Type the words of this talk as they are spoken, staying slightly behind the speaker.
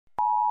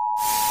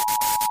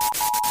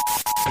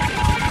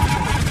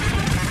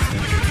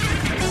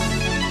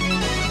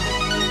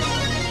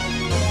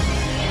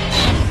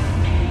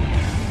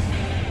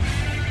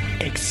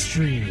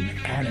Extreme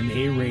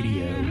Anime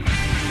Radio.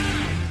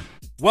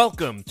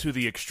 Welcome to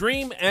the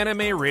Extreme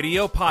Anime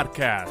Radio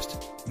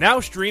Podcast,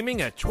 now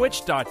streaming at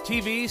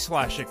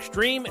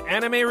twitch.tv/Extreme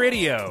Anime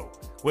Radio,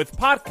 with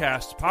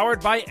podcasts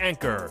powered by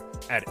Anchor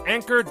at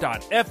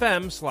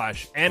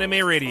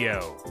anchor.fm/Anime Radio.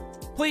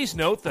 Please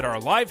note that our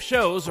live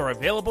shows are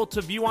available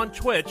to view on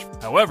Twitch.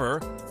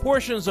 However,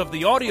 portions of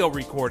the audio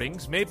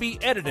recordings may be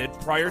edited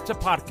prior to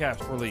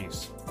podcast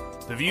release.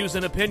 The views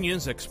and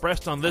opinions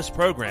expressed on this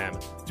program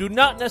do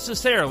not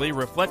necessarily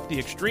reflect the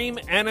Extreme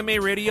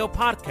Anime Radio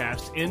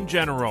Podcast in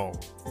general.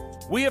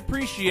 We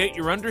appreciate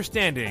your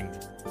understanding,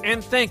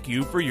 and thank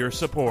you for your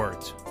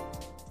support.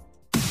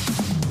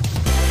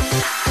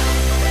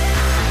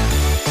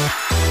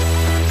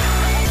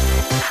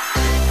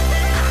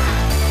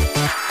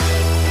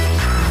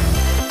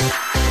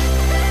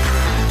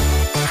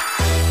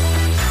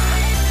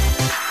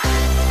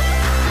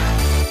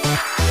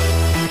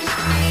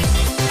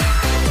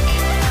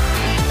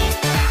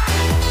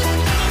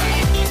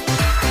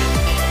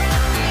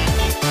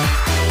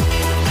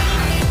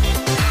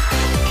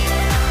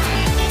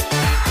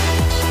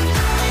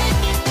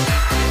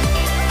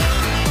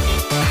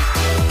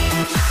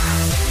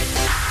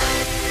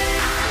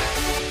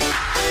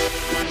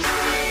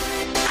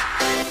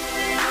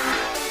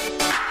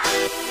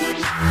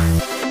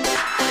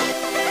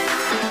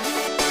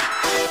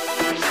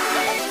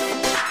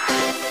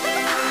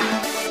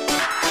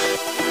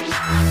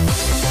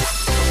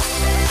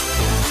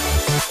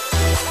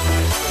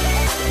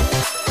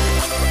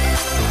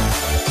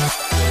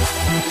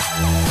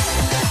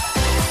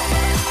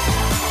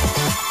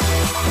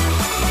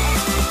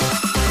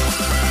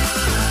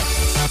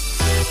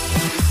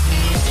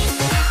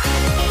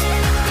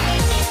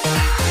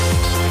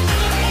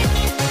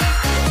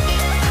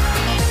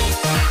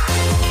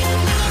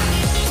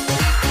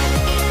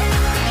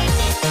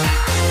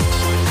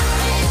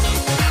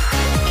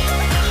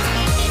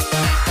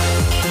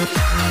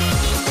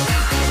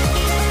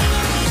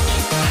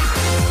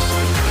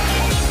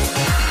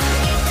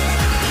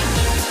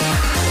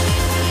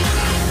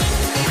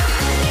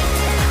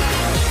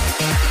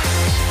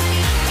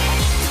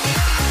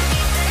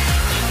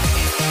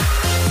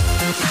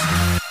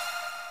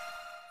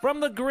 From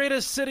the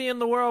greatest city in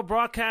the world,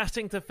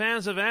 broadcasting to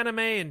fans of anime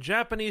and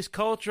Japanese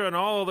culture and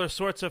all other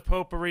sorts of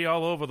potpourri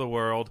all over the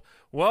world,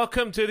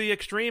 welcome to the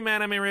Extreme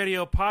Anime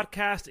Radio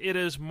Podcast. It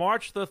is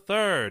March the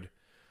 3rd.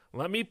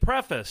 Let me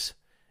preface,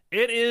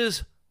 it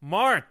is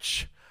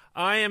March.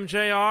 I am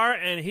JR,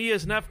 and he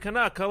is Neff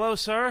Canuck. Hello,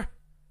 sir.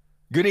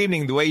 Good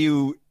evening. The way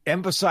you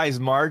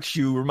emphasize March,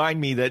 you remind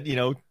me that,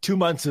 2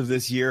 months of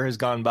this year has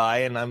gone by,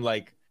 and I'm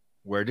like,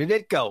 where did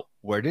it go?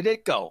 Where did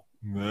it go?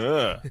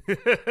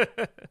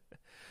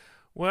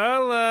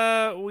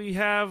 Well, we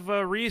have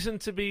reason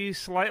to be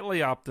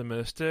slightly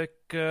optimistic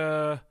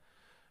with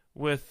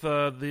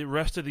the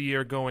rest of the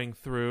year going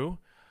through.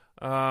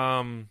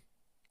 Things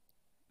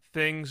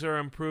are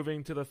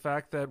improving to the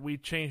fact that we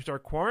changed our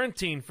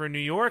quarantine for New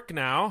York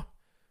now.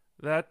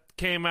 That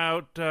came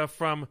out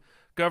from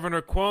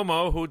Governor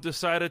Cuomo, who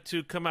decided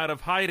to come out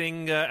of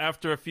hiding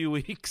after a few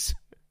weeks.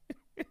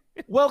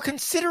 Well,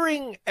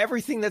 considering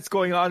everything that's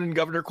going on in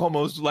Governor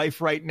Cuomo's life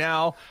right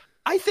now,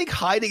 I think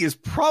hiding is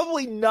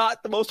probably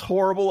not the most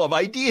horrible of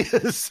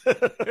ideas.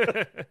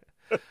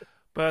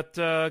 But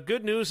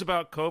good news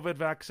about COVID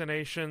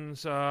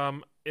vaccinations.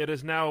 It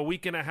is now a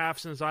week and a half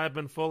since I have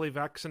been fully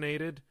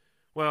vaccinated.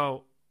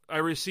 Well, I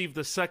received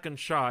the second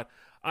shot.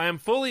 I am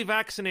fully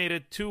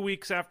vaccinated 2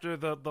 weeks after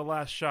the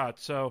last shot.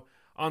 So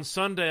on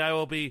Sunday, I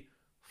will be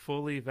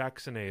fully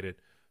vaccinated.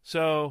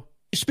 So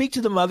you speak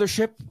to the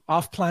mothership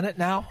off planet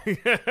now?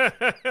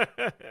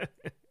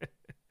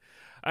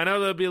 I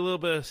know there'll be a little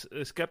bit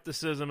of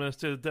skepticism as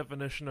to the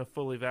definition of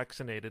fully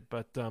vaccinated,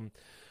 but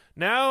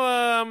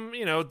now,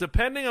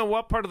 depending on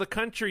what part of the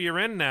country you're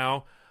in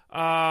now,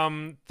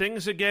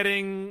 things are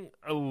getting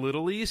a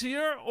little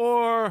easier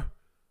or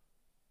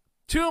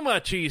too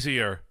much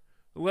easier.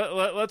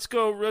 Let's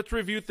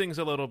review things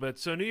a little bit.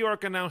 So New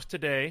York announced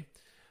today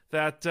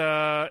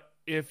that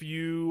if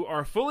you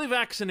are fully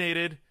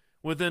vaccinated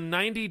within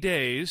 90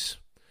 days,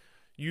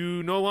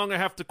 you no longer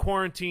have to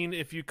quarantine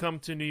if you come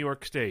to New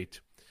York State.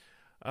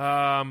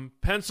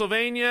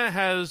 Pennsylvania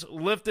has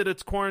lifted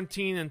its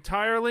quarantine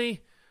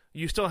entirely.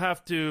 You still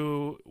have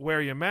to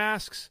wear your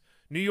masks.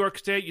 New York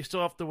State, you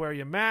still have to wear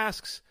your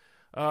masks.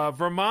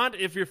 Vermont,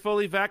 if you're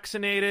fully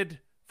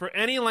vaccinated for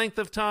any length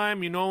of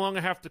time, you no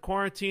longer have to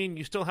quarantine.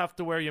 You still have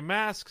to wear your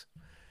masks.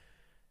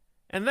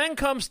 And then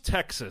comes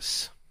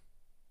Texas.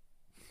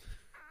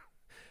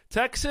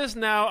 Texas,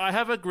 now, I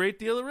have a great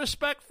deal of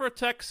respect for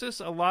Texas.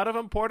 A lot of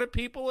important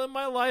people in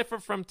my life are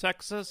from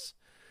Texas.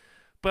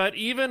 But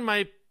even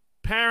my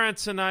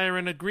parents and I are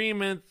in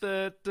agreement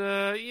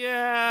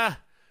that,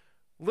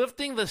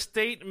 lifting the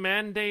state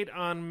mandate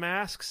on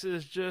masks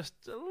is just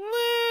a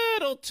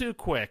little too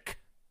quick.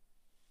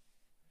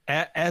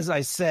 As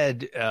I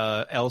said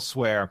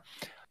elsewhere,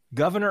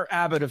 Governor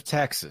Abbott of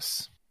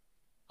Texas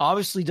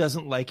obviously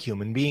doesn't like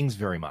human beings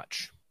very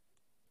much.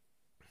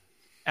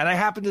 And I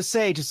happen to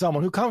say to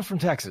someone who comes from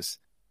Texas,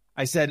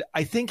 I said,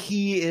 I think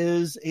he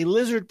is a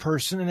lizard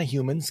person in a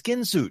human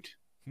skin suit.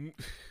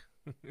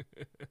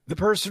 The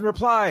person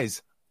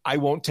replies, I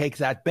won't take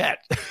that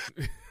bet.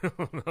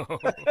 Oh, no.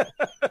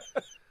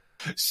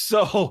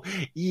 So,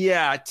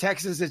 yeah,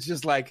 Texas, it's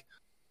just like,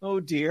 oh,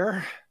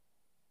 dear.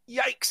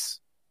 Yikes.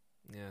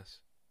 Yes.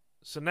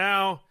 So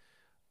now,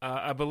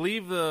 I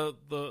believe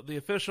the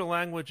official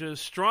language is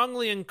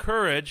strongly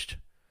encouraged,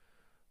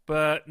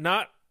 but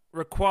not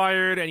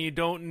required, and you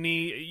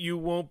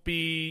won't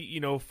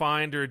be,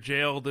 fined or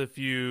jailed if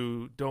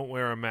you don't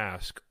wear a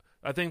mask.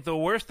 I think the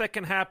worst that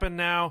can happen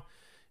now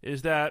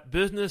is that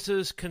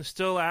businesses can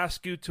still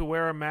ask you to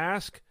wear a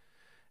mask,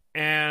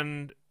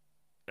 and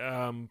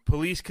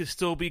police could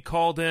still be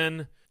called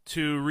in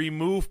to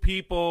remove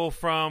people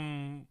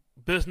from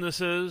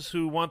businesses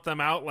who want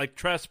them out, like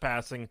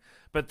trespassing.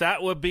 But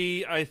that would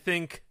be, I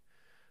think,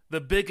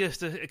 the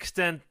biggest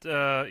extent,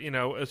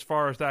 as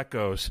far as that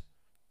goes.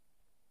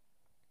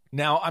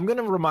 Now, I'm going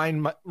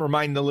to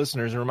remind the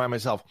listeners and remind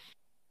myself,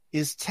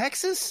 is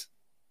Texas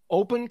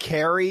open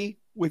carry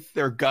with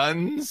their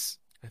guns?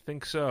 I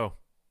think so.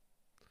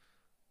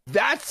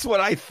 That's what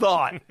I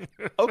thought.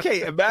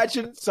 Okay,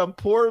 imagine some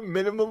poor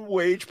minimum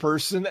wage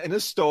person in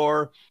a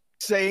store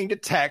saying to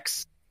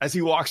Tex as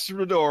he walks through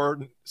the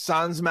door,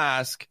 sans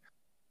mask,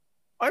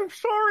 I'm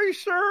sorry,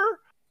 sir.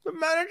 The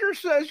manager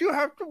says you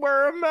have to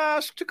wear a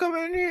mask to come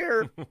in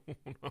here. No.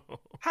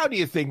 How do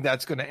you think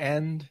that's going to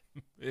end?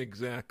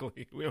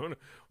 Exactly.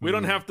 We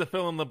don't have to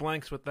fill in the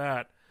blanks with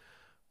that.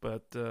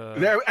 But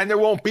there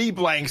won't be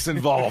blanks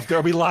involved.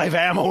 There'll be live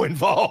ammo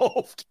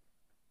involved.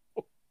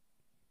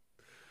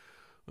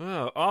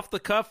 Oh, off the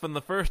cuff in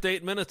the first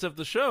 8 minutes of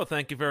the show.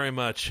 Thank you very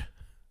much.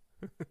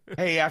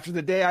 Hey, after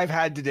the day I've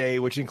had today,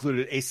 which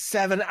included a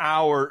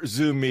 7-hour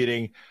Zoom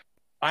meeting,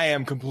 I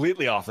am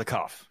completely off the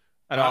cuff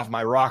and off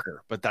my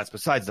rocker, but that's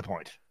besides the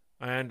point.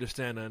 I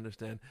understand.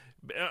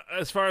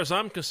 As far as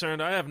I'm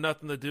concerned, I have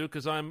nothing to do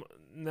because I'm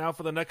now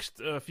for the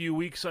next few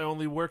weeks, I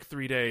only work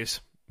 3 days.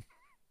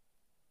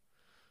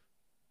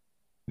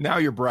 Now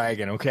you're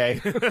bragging,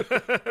 okay?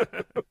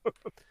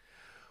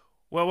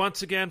 Well,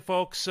 once again,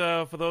 folks,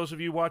 for those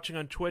of you watching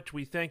on Twitch,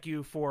 we thank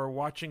you for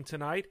watching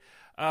tonight.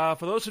 For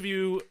those of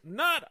you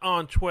not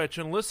on Twitch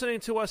and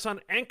listening to us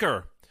on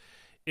Anchor,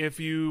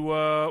 if you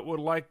would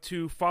like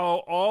to follow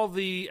all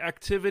the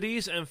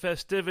activities and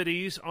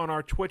festivities on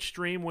our Twitch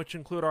stream, which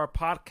include our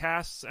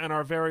podcasts and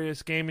our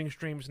various gaming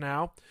streams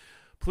now,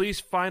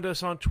 please find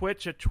us on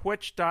Twitch at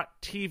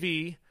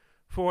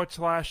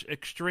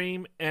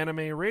twitch.tv/Extreme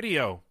Anime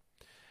Radio.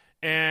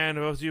 And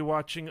those of you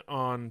watching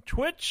on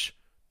Twitch,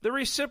 the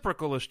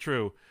reciprocal is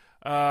true.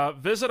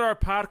 Visit our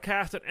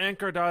podcast at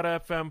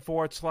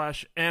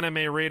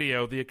anchor.fm/anime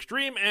radio, the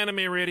Extreme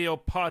Anime Radio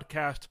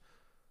podcast,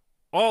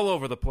 all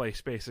over the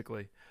place,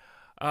 basically.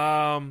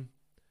 Neff,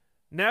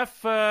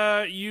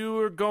 you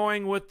were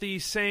going with the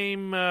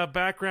same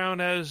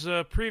background as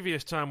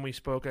previous time we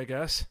spoke, I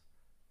guess.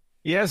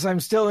 Yes, I'm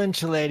still in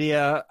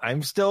Chiladia.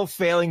 I'm still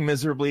failing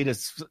miserably to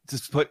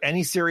put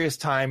any serious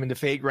time into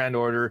Fate Grand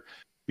Order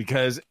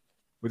because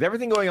with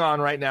everything going on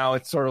right now,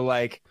 it's sort of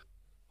like,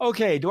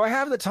 okay, do I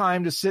have the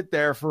time to sit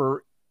there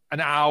for an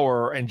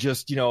hour and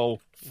just,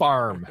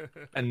 farm?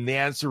 And the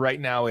answer right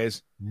now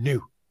is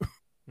no.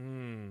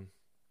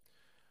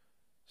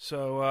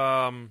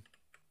 So,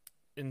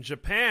 in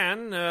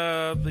Japan,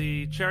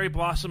 the cherry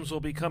blossoms will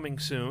be coming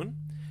soon.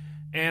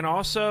 And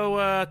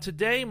also,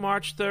 today,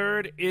 March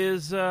 3rd,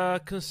 is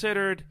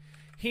considered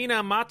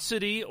Hina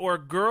Matsuri, or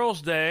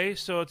Girls' Day.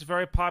 So it's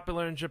very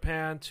popular in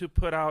Japan to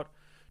put out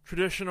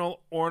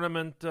traditional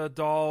ornament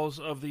dolls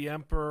of the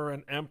emperor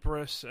and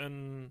empress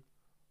and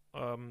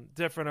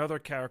different other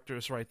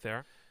characters right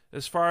there.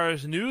 As far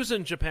as news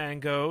in Japan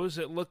goes,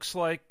 it looks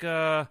like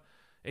a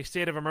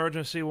state of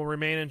emergency will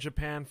remain in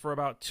Japan for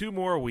about 2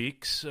 more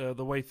weeks,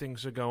 the way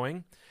things are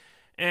going.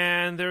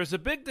 And there's a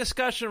big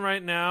discussion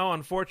right now,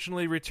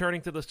 unfortunately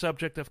returning to the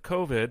subject of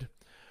COVID,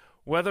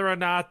 whether or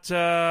not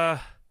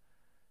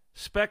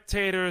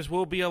spectators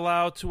will be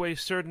allowed to a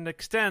certain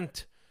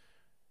extent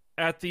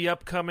at the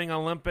upcoming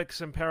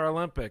Olympics and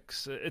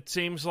Paralympics. It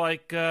seems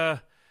like they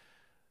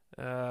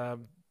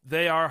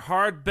are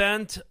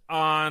hard-bent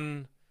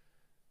on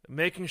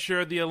making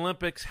sure the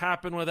Olympics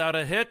happen without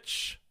a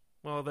hitch.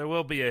 Well, there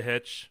will be a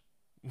hitch,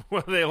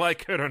 whether they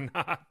like it or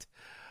not.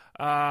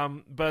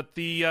 But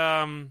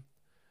the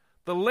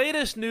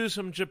latest news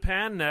from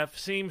Japan, Neff,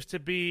 seems to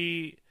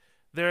be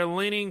they're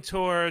leaning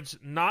towards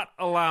not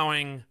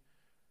allowing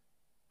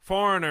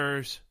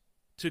foreigners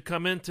to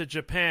come into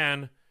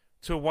Japan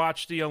to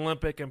watch the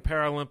Olympic and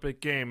Paralympic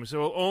Games. There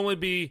will only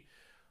be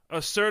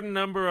a certain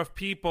number of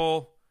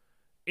people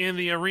in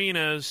the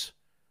arenas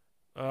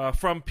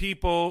from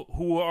people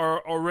who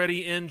are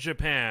already in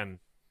Japan.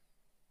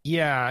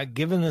 Yeah,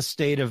 given the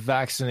state of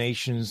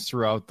vaccinations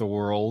throughout the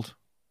world,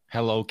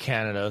 hello,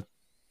 Canada,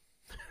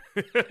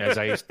 as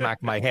I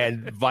smack my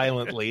head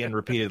violently and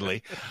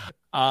repeatedly,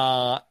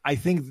 I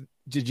think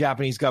the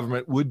Japanese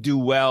government would do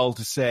well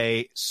to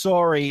say,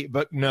 sorry,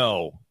 but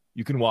no.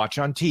 You can watch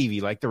on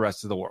TV like the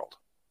rest of the world.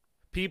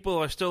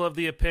 People are still of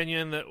the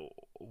opinion that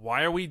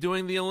why are we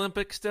doing the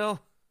Olympics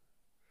still?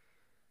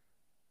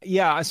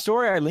 Yeah, a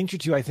story I linked you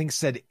to, I think,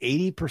 said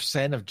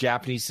 80% of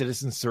Japanese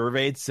citizens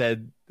surveyed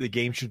said the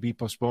game should be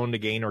postponed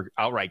again or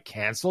outright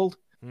canceled.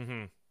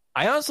 Mm-hmm.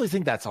 I honestly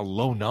think that's a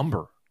low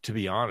number, to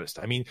be honest.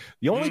 I mean,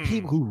 the only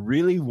people who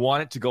really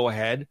want it to go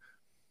ahead,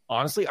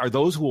 honestly, are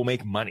those who will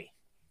make money,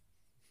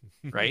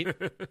 right?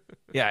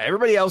 Yeah,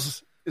 everybody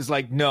else is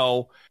like,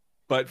 no.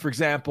 But for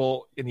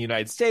example, in the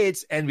United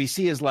States,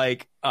 NBC is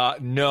like,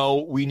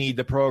 no, we need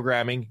the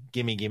programming.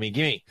 Gimme, gimme,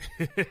 gimme.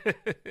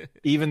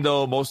 Even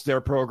though most of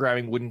their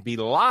programming wouldn't be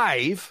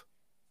live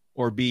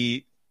or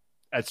be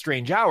at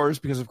strange hours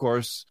because, of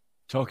course,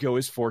 Tokyo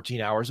is 14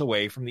 hours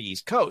away from the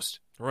East Coast.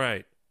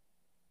 Right.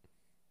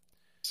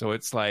 So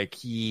it's like,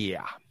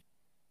 yeah.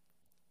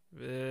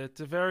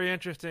 It's a very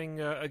interesting,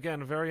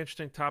 again, a very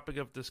interesting topic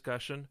of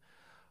discussion.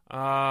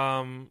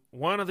 One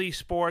of the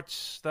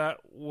sports that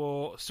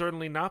will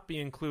certainly not be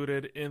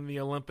included in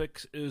the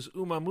Olympics is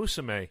Uma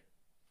Musume.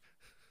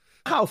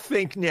 I'll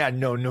think, yeah,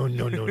 no.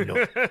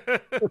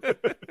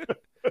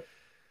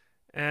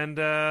 And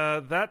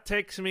that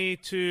takes me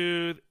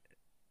to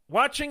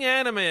watching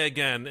anime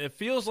again. It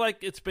feels like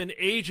it's been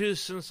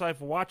ages since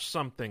I've watched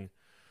something.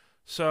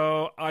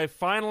 So I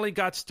finally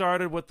got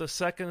started with the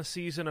second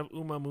season of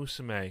Uma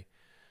Musume.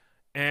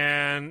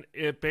 And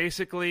it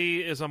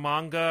basically is a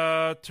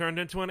manga turned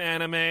into an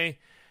anime,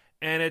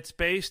 and it's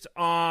based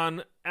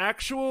on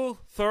actual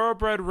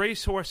thoroughbred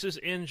racehorses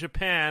in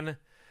Japan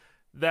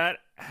that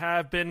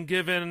have been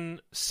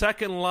given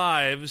second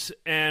lives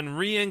and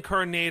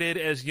reincarnated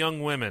as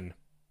young women.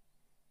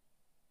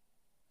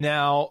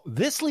 Now,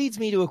 this leads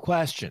me to a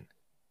question.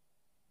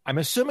 I'm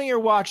assuming you're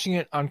watching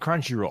it on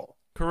Crunchyroll.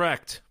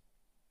 Correct.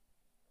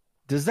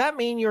 Does that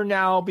mean you're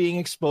now being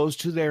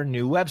exposed to their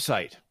new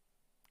website?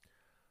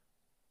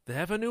 They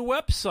have a new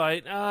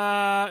website.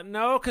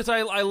 No, because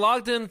I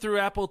logged in through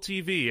Apple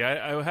TV.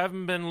 I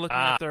haven't been looking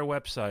at their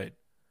website.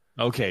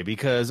 Okay,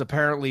 because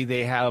apparently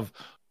they have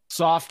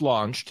soft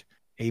launched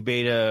a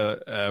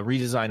beta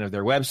redesign of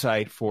their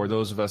website for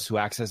those of us who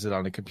access it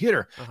on the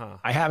computer. Uh-huh.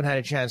 I haven't had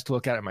a chance to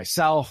look at it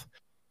myself,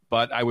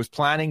 but I was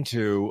planning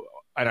to,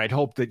 and I'd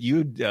hoped that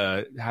you'd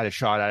had a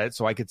shot at it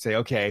so I could say,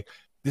 okay,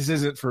 this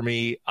isn't for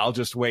me. I'll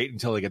just wait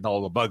until they get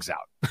all the bugs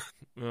out.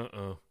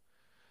 Uh-oh.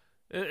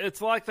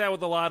 It's like that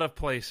with a lot of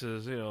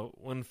places. You know,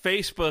 when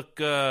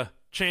Facebook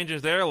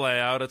changes their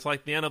layout, it's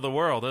like the end of the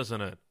world,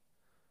 isn't it?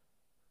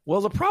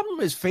 Well, the problem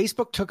is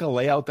Facebook took a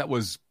layout that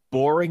was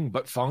boring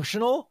but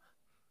functional,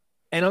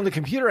 and on the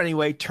computer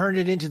anyway, turned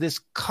it into this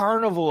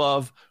carnival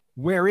of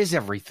where is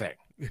everything?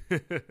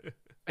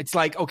 It's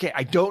like, okay,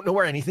 I don't know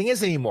where anything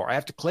is anymore. I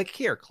have to click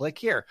here,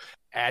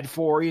 add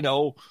for,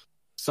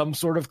 some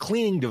sort of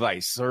cleaning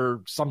device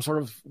or some sort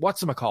of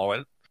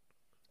whatchamacallit,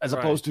 as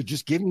opposed to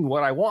just give me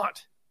what I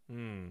want.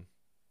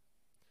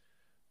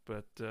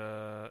 But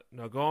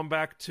no, going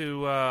back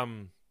to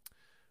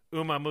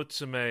Uma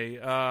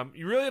Musume,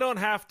 you really don't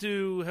have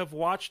to have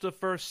watched the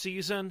first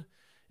season.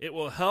 It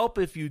will help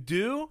if you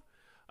do,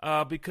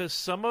 because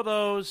some of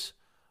those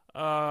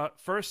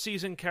first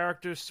season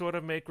characters sort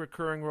of make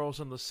recurring roles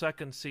in the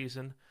second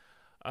season.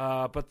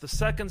 But the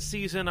second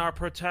season, our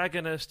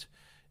protagonist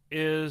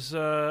is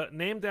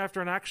named after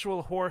an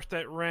actual horse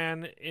that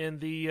ran in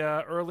the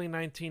early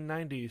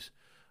 1990s.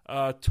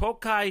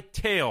 Tokai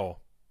Teo.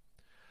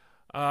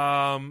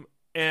 And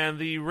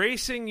the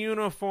racing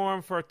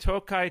uniform for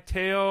Tokai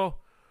Teo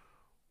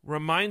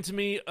reminds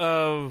me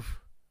of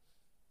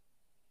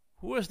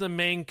who is the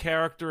main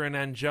character in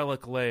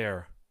Angelic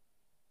Lair?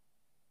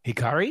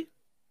 Hikari?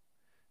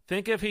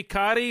 Think of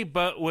Hikari,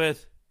 but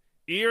with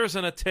ears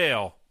and a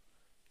tail,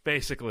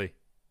 basically.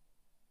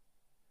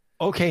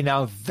 Okay,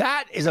 now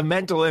that is a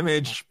mental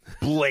image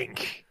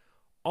blink.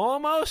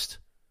 Almost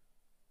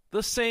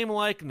the same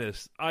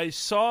likeness. I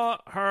saw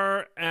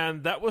her,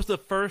 and that was the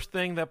first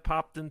thing that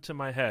popped into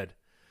my head.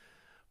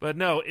 But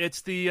no,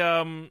 it's the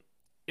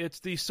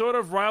sort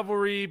of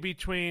rivalry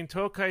between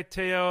Tokai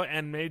Teo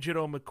and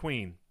Meijiro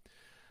McQueen.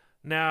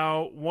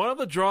 Now, one of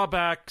the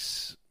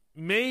drawbacks,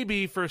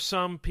 maybe for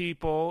some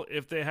people,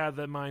 if they had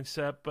that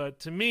mindset, but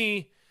to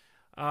me,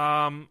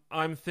 I'm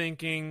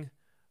thinking,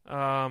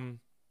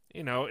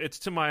 it's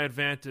to my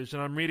advantage,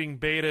 and I'm reading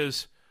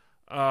Beta's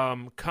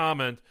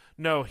comment.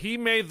 No, he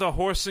made the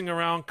horsing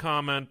around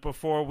comment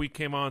before we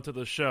came onto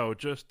the show.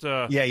 Just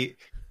yeah,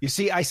 you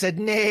see, I said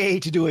nay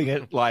to doing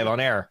it live on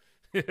air.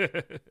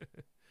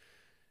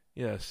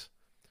 Yes,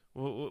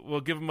 we'll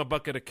give him a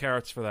bucket of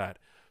carrots for that.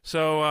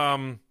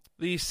 So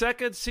the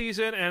second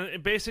season,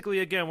 and basically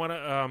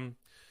again,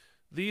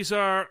 these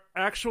are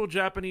actual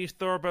Japanese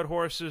thoroughbred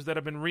horses that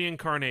have been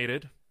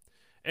reincarnated,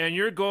 and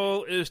your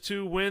goal is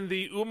to win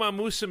the Uma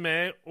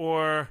Musume,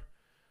 or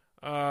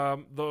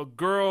the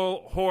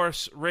girl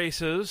horse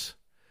races,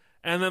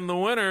 and then the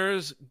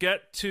winners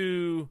get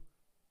to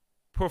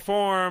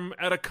perform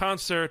at a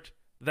concert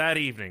that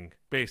evening,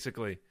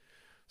 basically.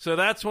 So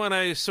that's when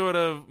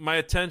my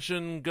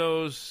attention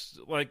goes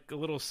like a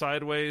little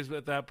sideways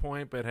at that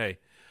point, but hey.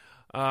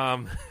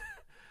 But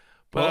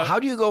well, how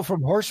do you go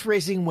from horse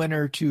racing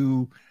winner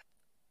to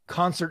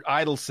concert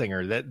idol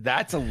singer.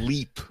 That's a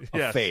leap of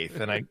Yes. faith,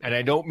 and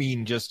I don't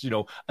mean just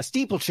a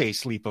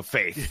steeplechase leap of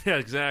faith. Yeah,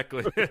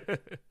 exactly.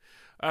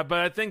 But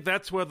I think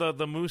that's where the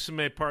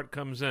Musume part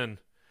comes in.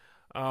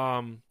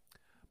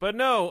 But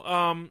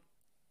no,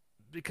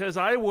 because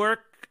I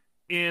work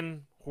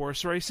in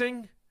horse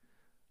racing,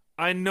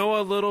 I know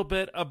a little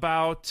bit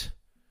about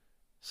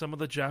some of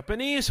the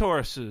Japanese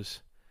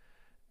horses.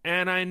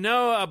 And I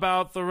know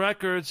about the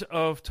records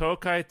of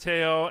Tokai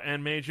Teo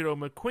and Meijiro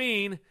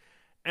McQueen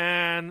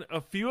and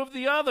a few of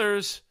the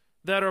others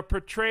that are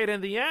portrayed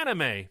in the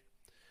anime.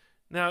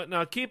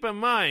 Now keep in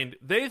mind,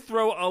 they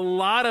throw a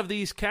lot of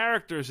these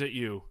characters at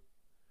you.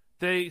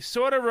 They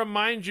sort of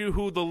remind you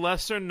who the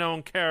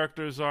lesser-known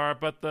characters are,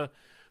 but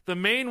the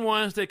main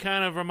ones, they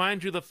kind of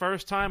remind you the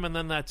first time, and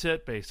then that's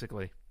it,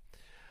 basically.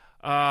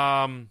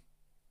 They're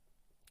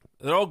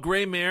all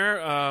gray mare.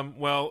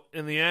 Well,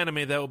 in the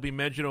anime, that will be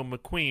Meijiro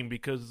McQueen,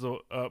 because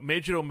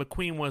Meijiro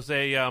McQueen was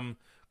a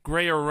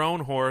gray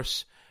roan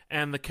horse,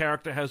 and the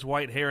character has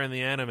white hair in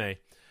the anime.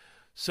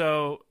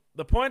 So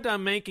the point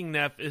I'm making,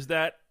 Neff, is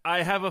that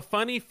I have a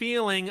funny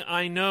feeling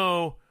I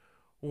know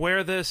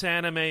where this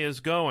anime is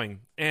going.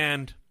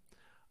 And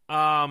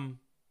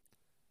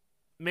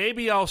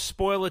maybe I'll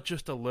spoil it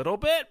just a little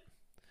bit,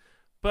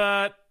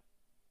 but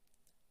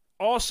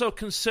also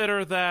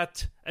consider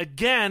that,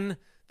 again,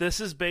 this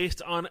is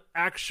based on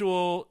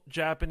actual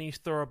Japanese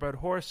thoroughbred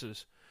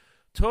horses.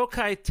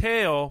 Tokai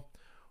Teo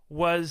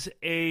was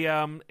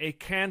a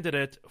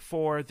candidate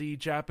for the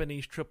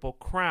Japanese Triple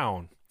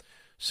Crown.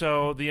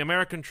 So the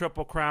American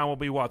Triple Crown will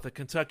be what? The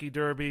Kentucky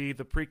Derby,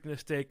 the Preakness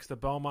Stakes, the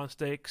Belmont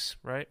Stakes,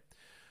 right?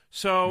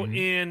 So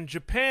in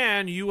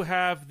Japan, you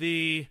have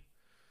the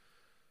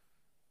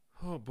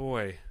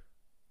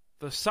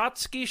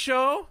Satsuki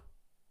Show,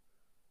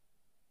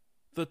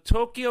 the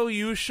Tokyo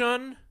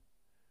Yushun,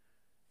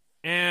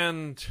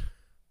 and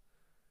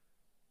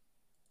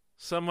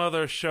some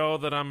other show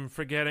that I'm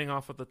forgetting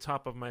off at the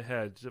top of my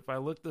head. If I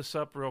look this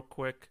up real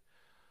quick,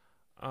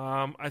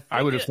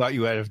 I would have thought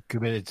you had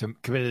committed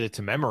it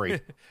to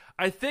memory.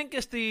 I think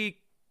it's the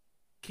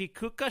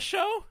Kikuka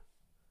Show.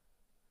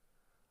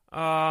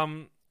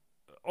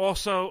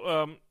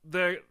 Also,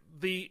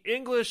 the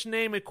English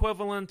name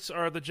equivalents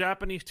are the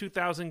Japanese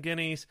 2000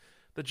 Guineas,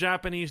 the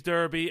Japanese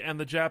Derby, and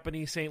the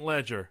Japanese St.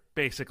 Leger,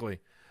 basically.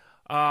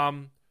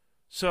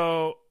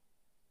 So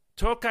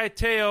Tokai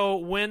Teo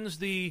wins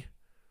the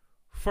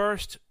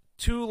first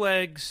two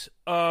legs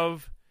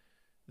of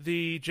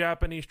the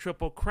Japanese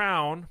Triple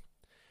Crown,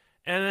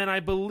 and then I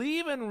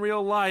believe in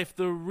real life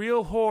the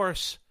real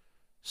horse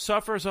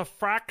suffers a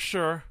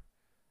fracture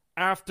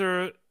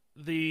after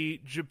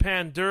the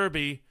Japan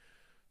Derby,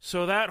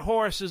 so that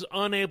horse is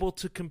unable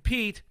to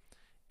compete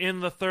in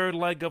the third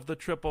leg of the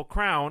Triple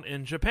Crown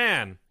in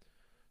Japan.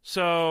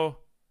 So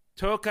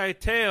Tokai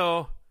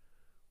Teo,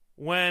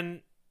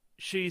 when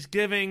she's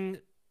giving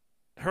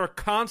her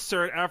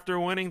concert after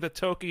winning the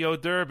Tokyo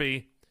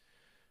Derby,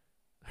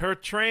 her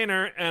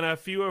trainer and a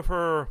few of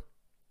her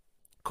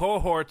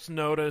cohorts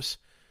notice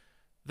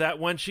that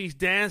when she's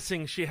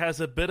dancing, she has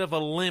a bit of a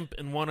limp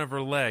in one of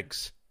her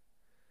legs.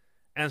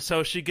 And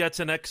so she gets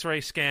an x-ray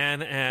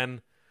scan,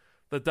 and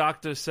the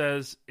doctor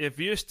says, if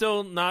you're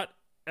still not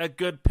at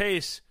good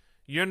pace,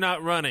 you're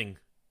not running.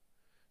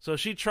 So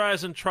she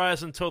tries and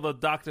tries until the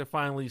doctor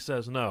finally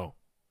says no.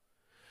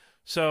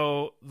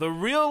 So the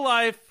real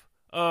life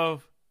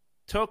of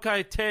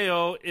Tokai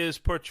Teo is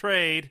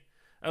portrayed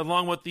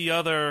along with the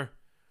other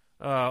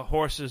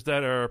horses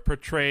that are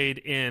portrayed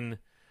in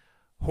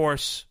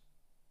horse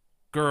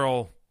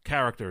girl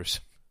characters.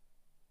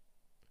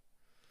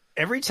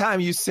 Every time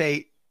you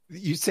say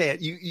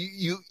it,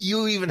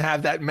 you even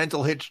have that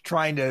mental hitch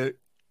trying to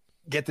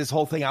get this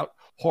whole thing out.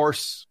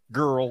 Horse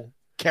girl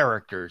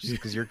characters,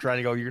 because you're trying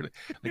to go. You're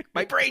like,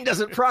 my brain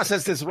doesn't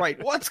process this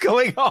right. What's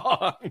going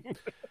on?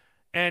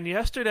 And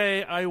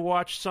yesterday I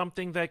watched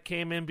something that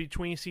came in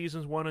between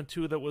seasons 1 and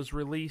 2 that was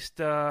released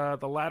the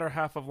latter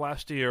half of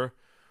last year.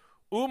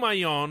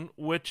 Umayon,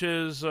 which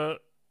is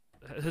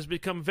has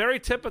become very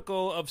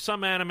typical of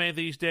some anime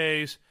these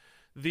days.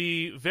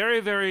 The very,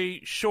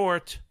 very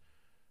short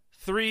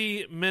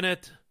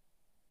 3-minute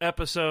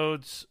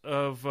episodes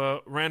of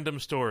random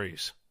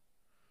stories.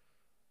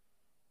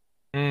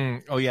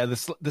 Oh yeah,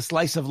 the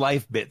slice of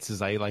life bits,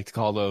 as I like to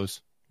call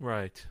those.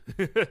 Right.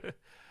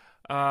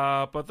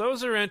 But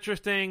those are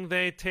interesting.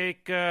 They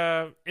take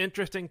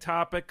interesting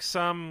topics.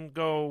 Some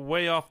go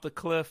way off the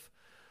cliff.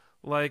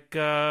 Like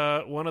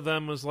one of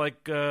them was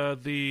like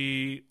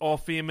the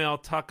all-female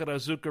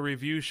Takarazuka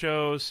review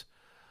shows.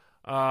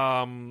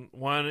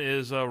 One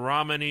is a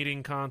ramen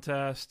eating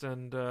contest,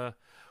 and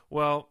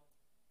well,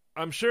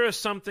 I'm sure it's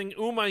something.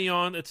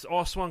 Umayon, it's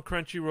also on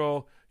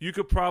Crunchyroll. You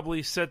could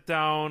probably sit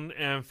down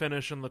and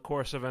finish in the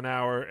course of an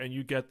hour, and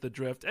you get the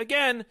drift.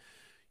 Again,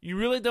 you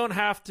really don't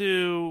have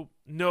to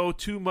know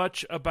too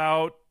much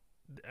about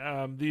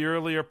the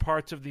earlier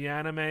parts of the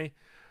anime.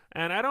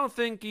 And I don't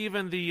think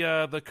even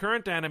the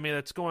current anime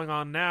that's going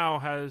on now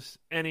has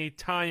any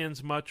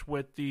tie-ins much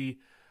with the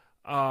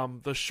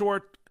the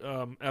short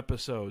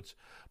episodes.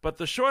 But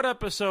the short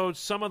episodes,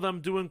 some of them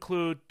do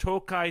include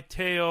Tokai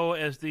Teo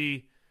as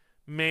the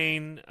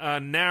main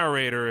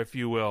narrator, if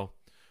you will.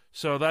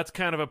 So that's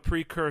kind of a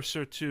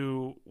precursor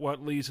to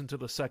what leads into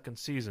the second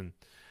season.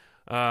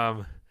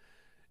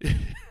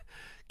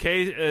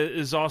 Kay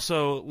is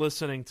also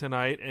listening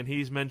tonight, and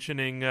he's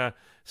mentioning,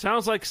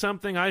 sounds like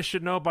something I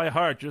should know by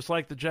heart, just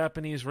like the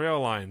Japanese rail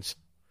lines.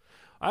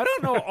 I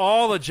don't know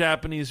all the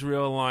Japanese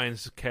rail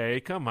lines, Kay.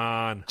 Come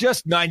on.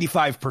 Just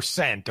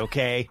 95%,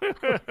 okay?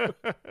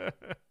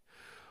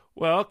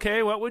 Well,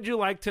 Kay, what would you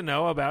like to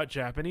know about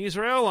Japanese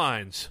rail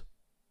lines?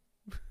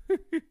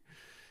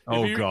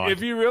 God.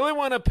 If you really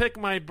want to pick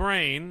my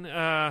brain,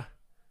 you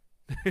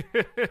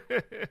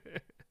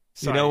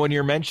know, when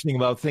you're mentioning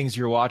about things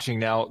you're watching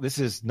now, this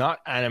is not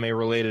anime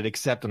related,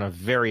 except on a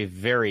very,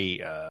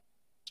 very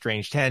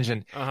strange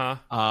tangent.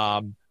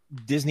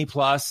 Disney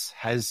Plus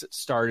has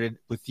started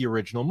with the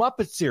original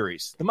Muppet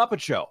series, The Muppet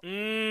Show.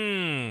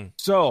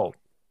 So,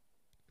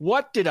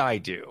 what did I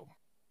do?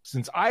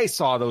 Since I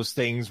saw those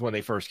things when they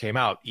first came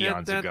out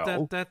eons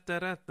ago,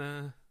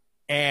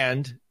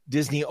 and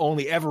Disney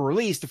only ever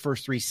released the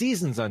first 3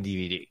 seasons on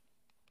DVD.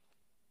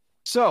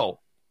 So,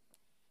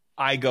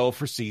 I go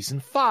for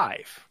season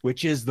 5,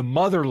 which is the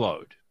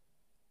Motherlode.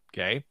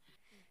 Okay.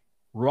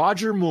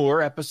 Roger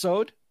Moore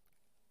episode,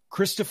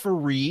 Christopher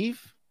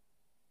Reeve,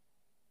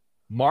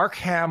 Mark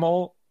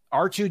Hamill,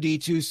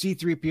 R2-D2,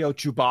 C-3PO,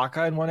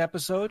 Chewbacca in one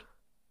episode,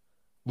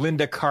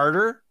 Linda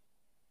Carter,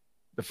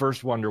 the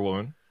first Wonder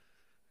Woman,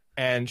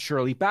 and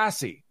Shirley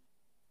Bassey,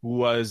 who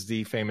was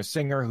the famous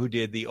singer who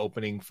did the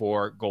opening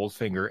for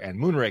Goldfinger and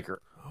Moonraker.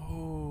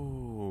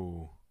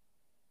 Oh.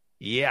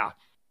 Yeah.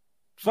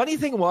 Funny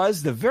thing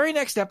was, the very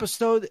next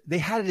episode, they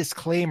had a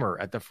disclaimer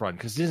at the front,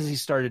 because Disney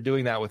started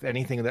doing that with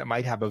anything that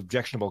might have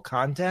objectionable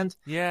content.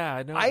 Yeah,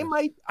 I know.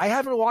 I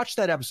haven't watched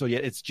that episode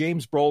yet. It's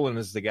James Brolin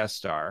as the guest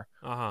star.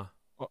 Uh-huh.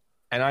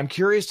 And I'm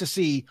curious to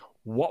see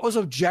what was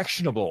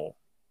objectionable.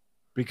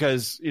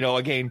 Because, you know,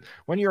 again,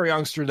 when you're a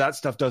youngster, that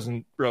stuff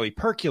doesn't really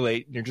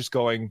percolate. And you're just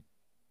going,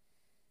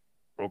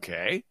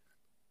 okay.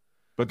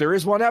 But there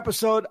is one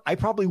episode I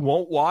probably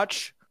won't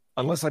watch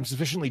unless I'm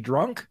sufficiently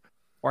drunk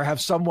or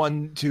have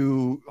someone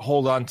to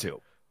hold on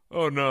to.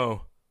 Oh,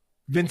 no.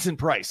 Vincent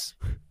Price.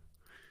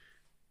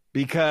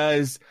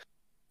 Because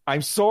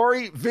I'm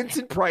sorry,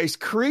 Vincent Price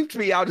creeped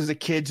me out as a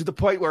kid to the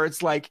point where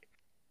it's like,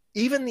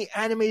 even the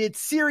animated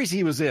series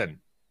he was in,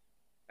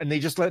 and they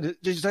just had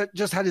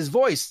his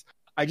voice,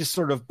 I just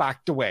sort of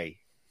backed away.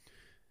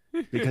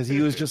 Because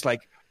he was just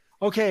like,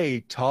 okay,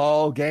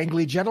 tall,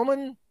 gangly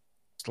gentleman,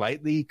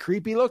 slightly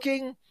creepy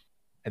looking,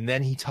 and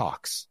then he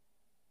talks.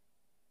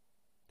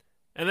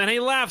 And then he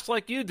laughs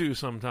like you do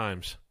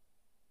sometimes.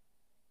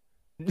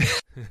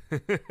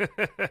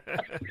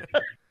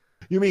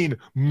 You mean...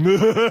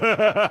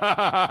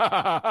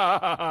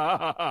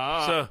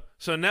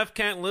 So Neff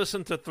can't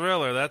listen to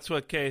Thriller. That's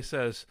what Kay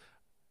says.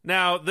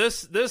 Now,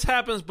 this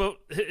happens, but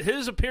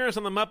his appearance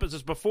on the Muppets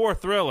is before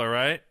Thriller,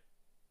 right?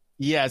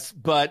 Yes,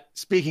 but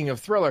speaking of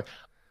Thriller,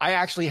 I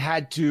actually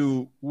had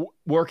to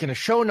work in a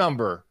show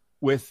number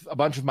with a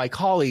bunch of my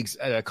colleagues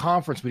at a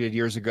conference we did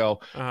years ago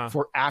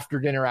for after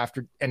dinner,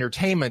 after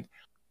entertainment.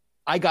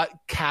 I got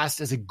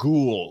cast as a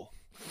ghoul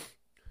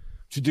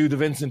to do the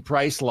Vincent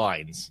Price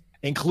lines,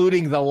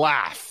 including the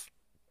laugh.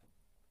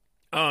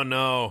 Oh,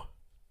 no.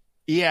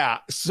 Yeah,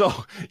 so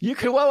you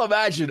can well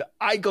imagine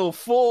I go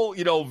full,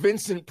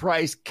 Vincent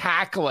Price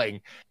cackling,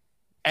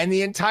 and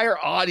the entire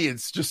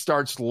audience just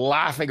starts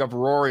laughing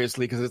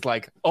uproariously because it's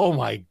like, oh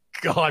my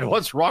God,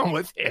 what's wrong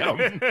with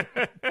him?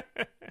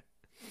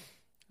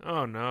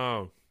 Oh,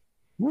 no.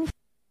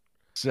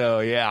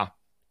 So, yeah.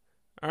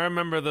 I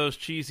remember those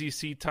cheesy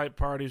C-type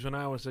parties when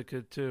I was a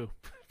kid, too.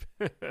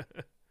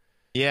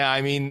 Yeah,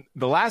 I mean,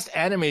 the last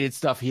animated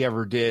stuff he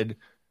ever did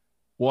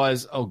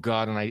was, oh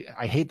God, and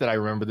I hate that I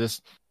remember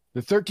this,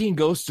 The 13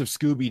 Ghosts of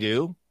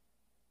Scooby-Doo,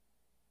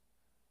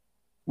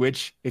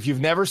 which, if you've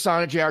never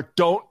saw it, JR,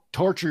 don't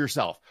torture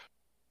yourself.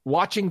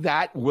 Watching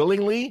that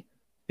willingly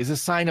is a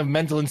sign of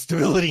mental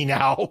instability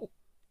now.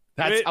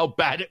 That's how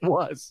bad it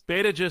was.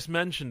 Beta just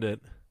mentioned it.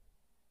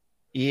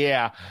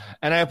 Yeah,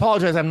 and I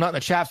apologize, I'm not in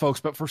the chat, folks,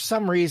 but for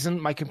some reason,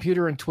 my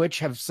computer and Twitch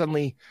have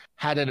suddenly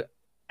had an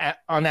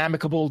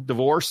unamicable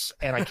divorce,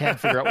 and I can't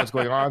figure out what's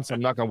going on, so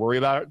I'm not going to worry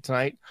about it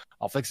tonight.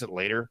 I'll fix it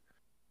later.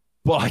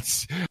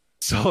 But,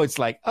 so it's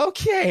like,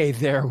 okay,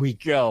 there we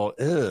go.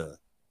 Ugh.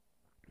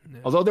 No.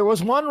 Although there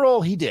was one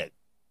role he did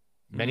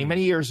many,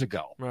 many years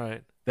ago.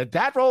 Right.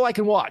 That role I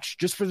can watch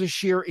just for the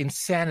sheer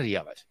insanity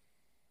of it.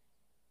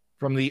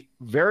 From the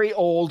very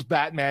old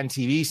Batman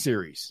TV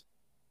series.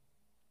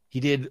 He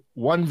did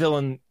one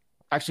villain.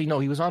 Actually, no,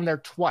 he was on there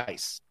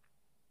twice.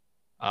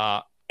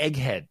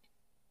 Egghead.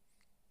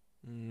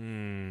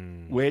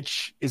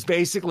 Which is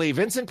basically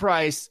Vincent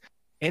Price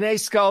in a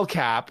skull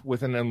cap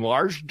with an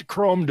enlarged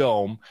chrome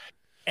dome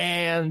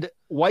and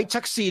white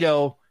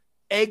tuxedo,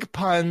 egg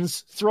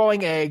puns,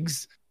 throwing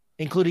eggs,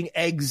 including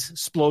eggs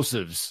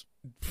explosives.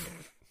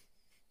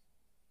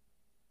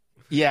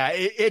 Yeah,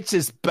 it's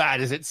as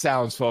bad as it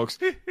sounds, folks.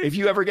 If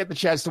you ever get the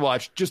chance to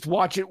watch, just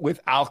watch it with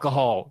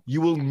alcohol.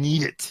 You will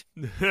need it.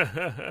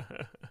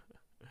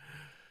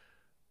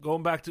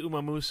 Going back to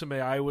Uma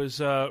Musume, I was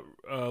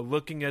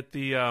looking at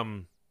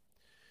the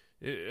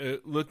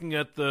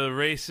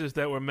races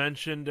that were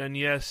mentioned, and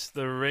yes,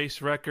 the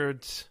race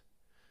records.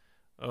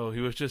 Oh,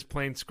 he was just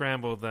plain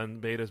scrambled. Then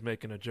Beta's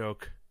making a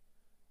joke.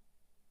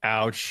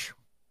 Ouch.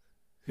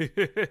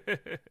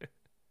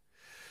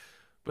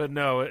 But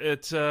no,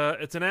 it's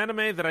an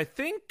anime that I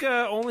think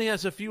only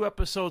has a few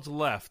episodes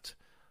left.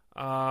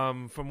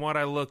 From what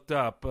I looked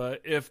up,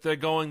 if they're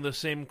going the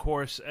same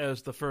course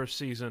as the first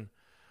season.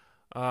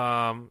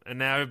 And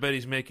now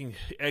everybody's making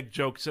egg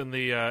jokes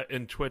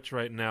in Twitch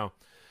right now.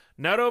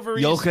 Not over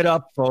easy. Yolk it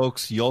up,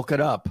 folks. Yolk it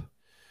up.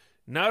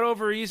 Not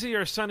over easy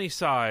or sunny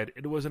side.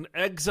 It was an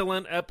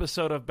excellent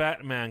episode of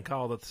Batman,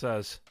 Caldith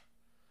says.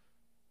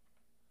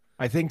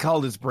 I think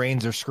Caldith's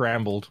brains are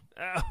scrambled.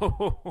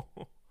 Oh.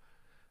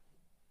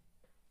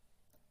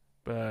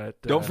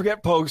 But don't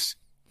forget, folks.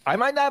 I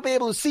might not be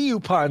able to see you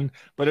pun,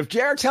 but if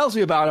Jared tells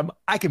me about him,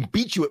 I can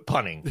beat you at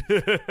punning.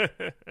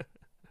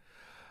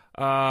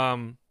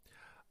 I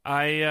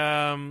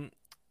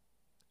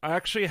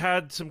actually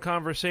had some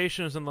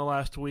conversations in the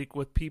last week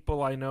with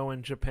people I know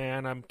in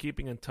Japan. I'm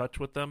keeping in touch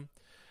with them,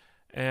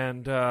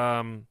 and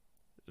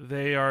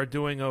they are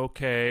doing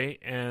okay,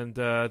 and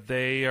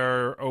they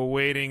are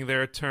awaiting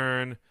their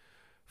turn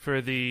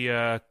for the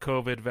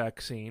COVID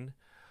vaccine.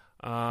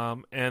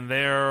 And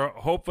they're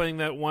hoping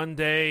that one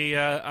day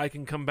I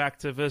can come back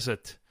to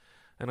visit.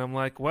 And I'm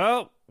like,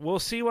 well, we'll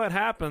see what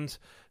happens.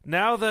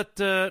 Now that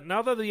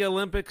the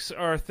Olympics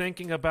are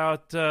thinking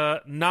about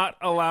not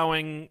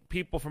allowing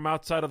people from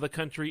outside of the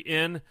country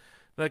in,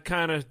 that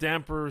kind of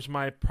dampers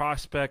my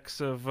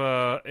prospects of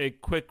a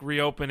quick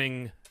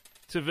reopening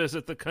to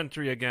visit the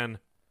country again.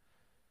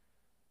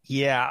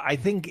 Yeah, I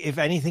think if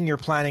anything, you're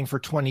planning for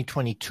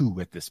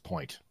 2022 at this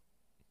point.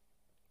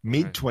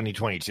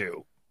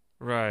 Mid-2022.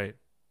 Right.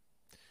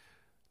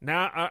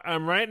 Now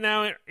I'm right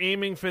now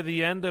aiming for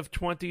the end of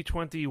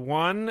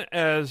 2021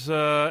 as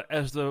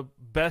the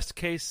best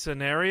case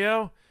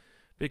scenario,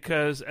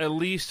 because at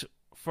least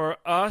for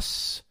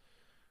us,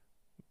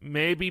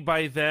 maybe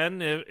by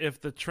then,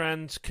 if the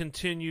trends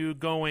continue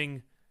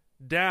going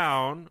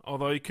down,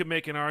 although you could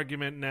make an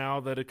argument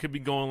now that it could be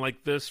going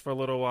like this for a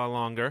little while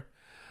longer.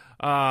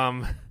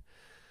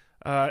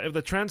 If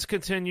the trends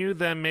continue,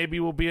 then maybe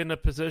we'll be in a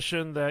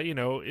position that,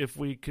 if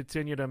we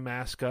continue to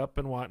mask up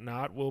and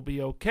whatnot, we'll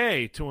be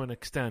okay to an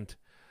extent.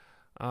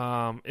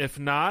 If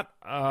not,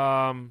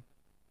 I'll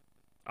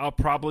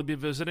probably be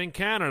visiting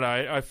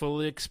Canada. I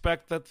fully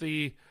expect that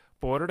the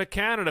border to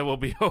Canada will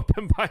be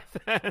open by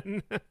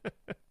then.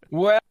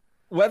 Well,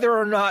 whether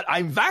or not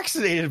I'm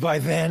vaccinated by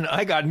then,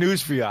 I got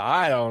news for you.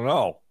 I don't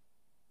know.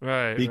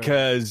 Right.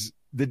 Because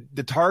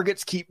the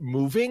targets keep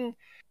moving.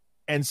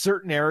 And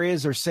certain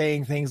areas are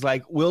saying things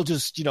like, we'll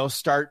just,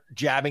 start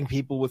jabbing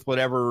people with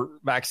whatever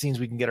vaccines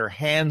we can get our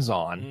hands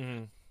on.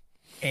 Mm-hmm.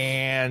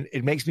 And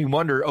it makes me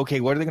wonder,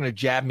 okay, what are they going to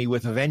jab me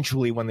with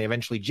eventually when they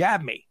eventually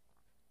jab me?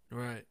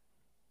 Right.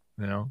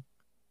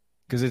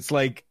 Because it's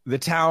like the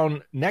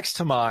town next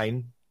to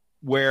mine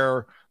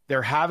where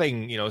they're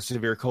having,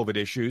 severe COVID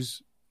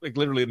issues, like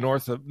literally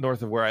north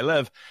of where I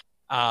live.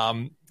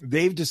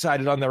 They've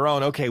decided on their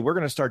own, okay, we're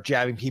going to start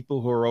jabbing people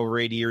who are over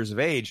 80 years of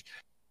age.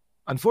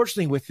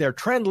 Unfortunately, with their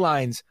trend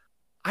lines,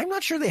 I'm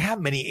not sure they have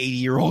many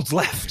 80-year-olds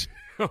left.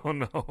 Oh,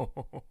 no.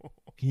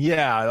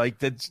 Yeah, like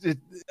that's.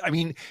 I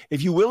mean,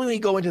 if you willingly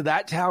go into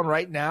that town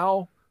right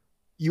now,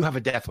 you have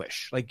a death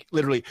wish. Like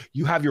literally,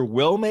 you have your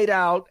will made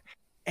out,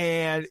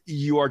 and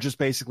you are just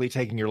basically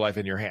taking your life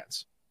in your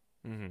hands.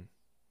 Mm-hmm.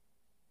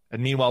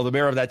 And meanwhile, the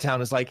mayor of that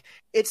town is like,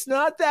 "It's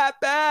not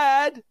that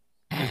bad."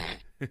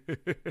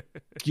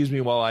 Excuse me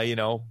while I,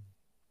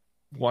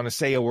 want to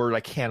say a word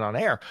I can't on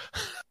air.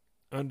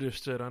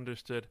 Understood.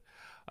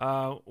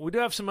 We do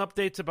have some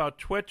updates about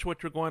Twitch,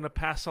 which we're going to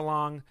pass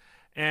along.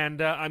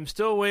 And I'm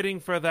still waiting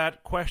for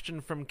that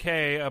question from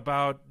Kay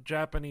about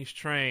Japanese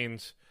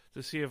trains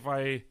to see if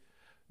I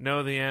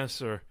know the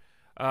answer.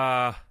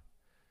 Let's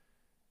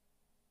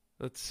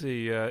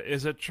see.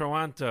 Is it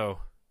Toronto?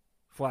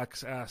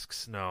 Flax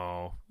asks.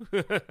 No.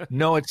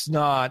 No, it's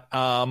not.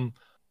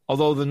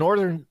 Although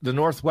the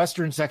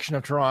northwestern section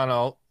of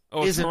Toronto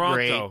isn't Toronto.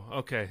 great.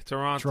 Okay,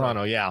 Toronto.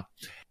 Toronto, yeah.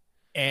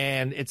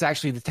 And it's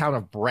actually the town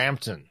of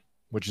Brampton,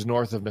 which is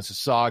north of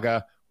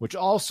Mississauga, which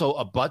also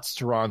abuts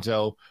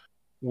Toronto,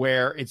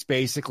 where it's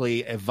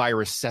basically a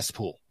virus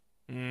cesspool.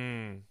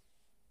 Mm.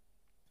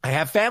 I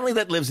have family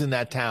that lives in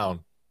that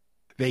town.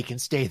 They can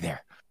stay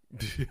there.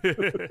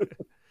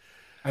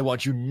 I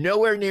want you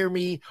nowhere near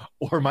me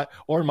or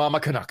Mama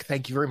Canuck.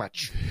 Thank you very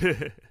much.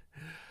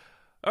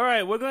 All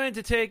right, we're going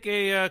to take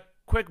a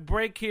quick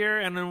break here,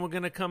 and then we're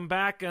going to come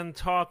back and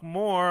talk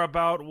more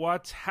about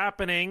what's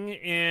happening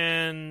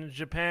in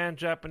Japan,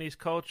 Japanese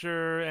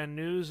culture, and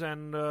news,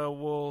 and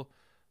we'll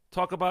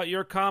talk about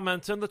your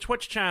comments in the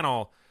Twitch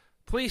channel.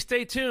 Please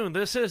stay tuned.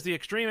 This is the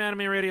Extreme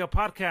Anime Radio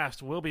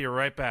Podcast. We'll be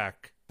right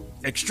back.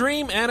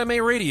 Extreme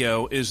Anime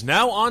Radio is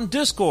now on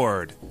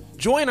Discord.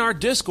 Join our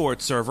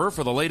Discord server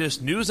for the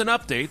latest news and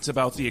updates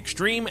about the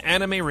Extreme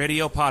Anime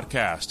Radio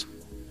podcast.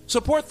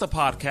 Support the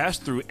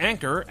podcast through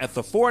Anchor at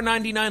the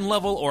 $4.99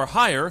 level or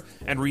higher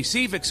and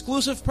receive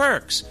exclusive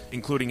perks,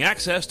 including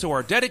access to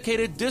our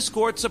dedicated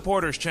Discord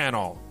supporters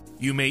channel.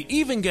 You may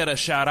even get a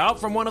shout-out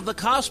from one of the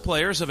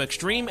cosplayers of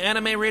Extreme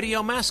Anime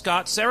Radio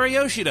mascot Sarah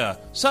Yoshida,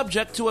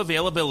 subject to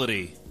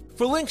availability.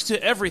 For links to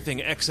everything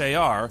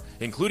XAR,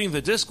 including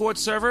the Discord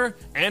server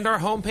and our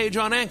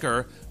homepage on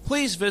Anchor,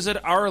 please visit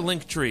our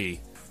Linktree,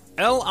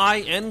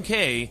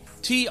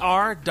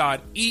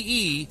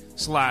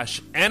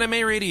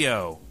 linktr.ee/anime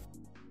radio.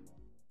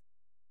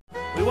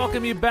 We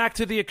welcome you back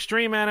to the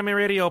Extreme Anime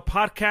Radio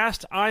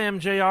podcast. I am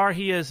JR,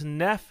 he is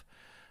Neff,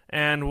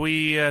 and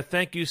we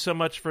thank you so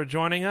much for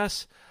joining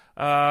us.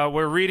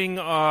 We're reading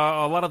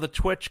a lot of the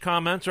Twitch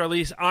comments, or at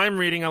least I'm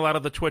reading a lot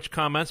of the Twitch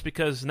comments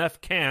because Neff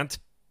can't.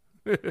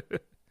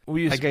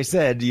 Like I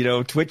said,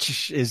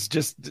 Twitch is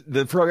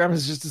the program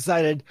has just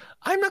decided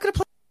I'm not going to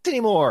play this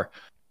anymore.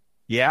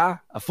 Yeah,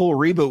 a full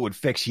reboot would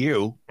fix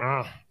you.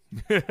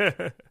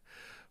 Let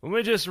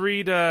me just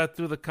read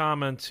through the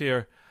comments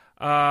here.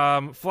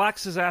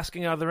 Flax is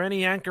asking, are there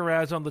any anchor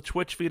ads on the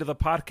Twitch feed of the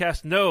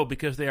podcast? No,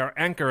 because they are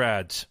anchor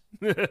ads.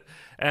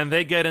 And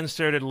they get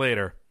inserted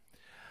later.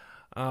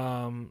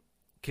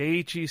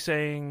 Keiichi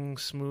saying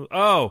smooth.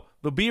 Oh,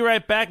 the Be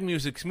Right Back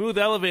music, smooth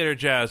elevator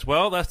jazz.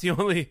 Well, that's the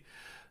only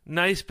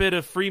nice bit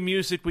of free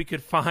music we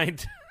could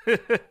find.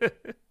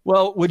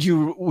 Well, would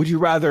you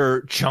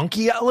rather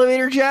chunky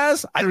elevator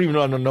jazz? I don't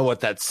even know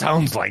what that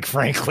sounds like,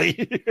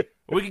 frankly.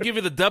 We can give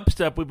you the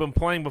dubstep we've been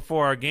playing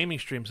before our gaming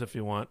streams if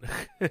you want.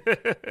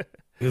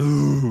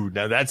 Ooh,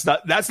 no, that's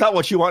not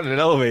what you want in an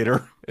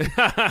elevator.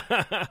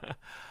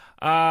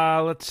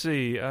 Let's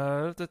see.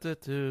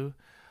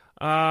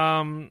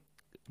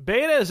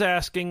 Beta is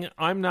asking,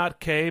 I'm not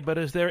K, but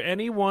is there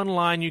any one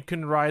line you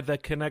can ride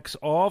that connects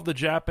all of the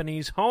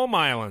Japanese home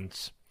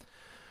islands?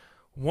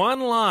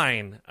 One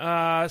line.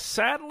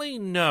 Sadly,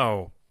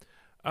 no.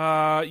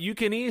 You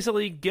can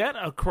easily get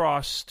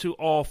across to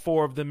all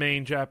four of the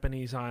main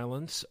Japanese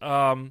islands.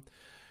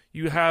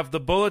 You have the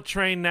bullet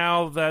train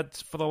now that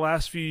for the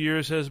last few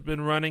years has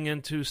been running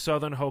into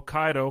southern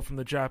Hokkaido from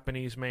the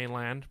Japanese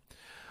mainland.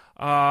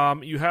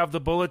 You have the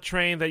bullet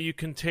train that you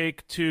can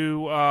take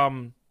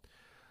to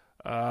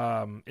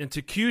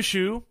into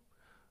Kyushu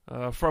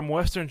from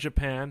western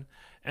Japan.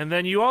 And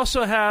then you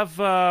also have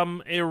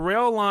a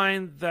rail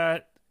line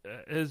that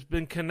has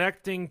been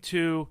connecting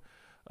to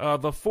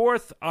the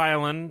fourth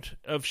island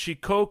of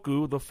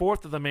Shikoku, the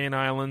fourth of the main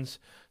islands,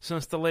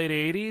 since the late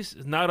 80s.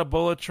 It's not a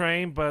bullet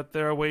train, but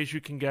there are ways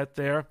you can get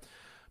there.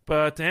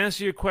 But to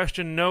answer your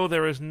question, no,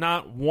 there is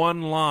not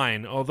one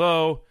line,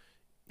 although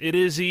it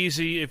is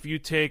easy if you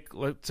take,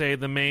 let's say,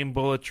 the main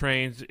bullet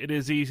trains. It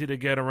is easy to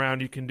get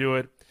around. You can do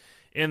it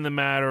in the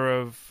matter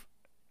of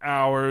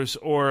hours,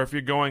 or if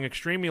you're going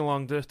extremely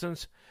long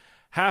distance,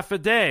 half a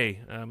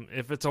day.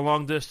 If it's a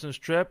long distance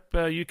trip,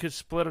 you could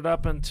split it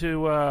up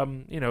into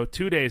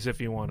 2 days if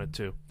you wanted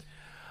to.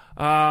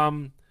 I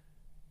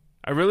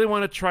really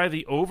want to try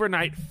the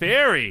overnight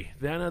ferry.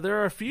 Then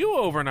there are a few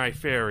overnight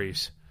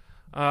ferries,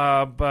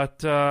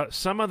 but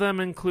some of them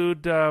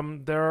include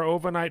there are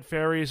overnight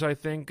ferries, I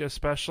think,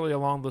 especially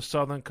along the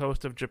southern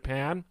coast of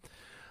Japan.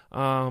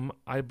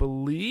 I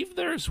believe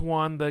there's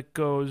one that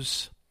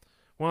goes,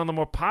 one of the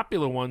more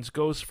popular ones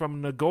goes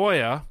from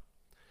Nagoya.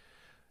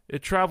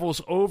 It travels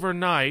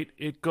overnight.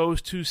 It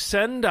goes to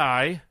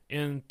Sendai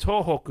in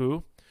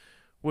Tohoku,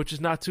 which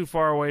is not too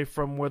far away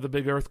from where the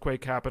big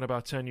earthquake happened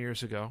about 10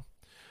 years ago.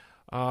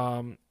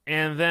 And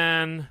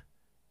then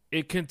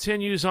it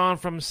continues on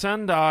from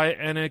Sendai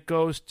and it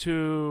goes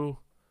to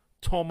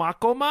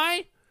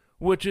Tomakomai,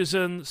 which is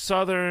in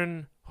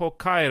southern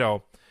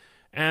Hokkaido.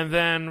 And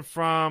then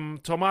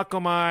from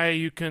Tomakomai,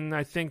 you can,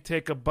 I think,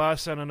 take a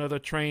bus and another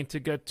train to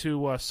get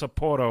to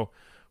Sapporo,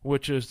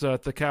 which is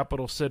the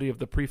capital city of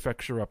the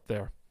prefecture up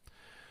there.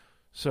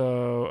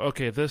 So,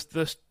 okay,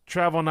 this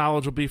travel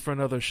knowledge will be for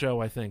another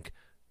show, I think.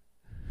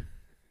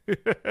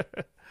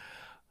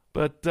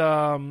 But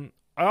I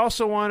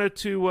also wanted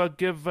to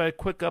give a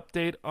quick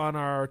update on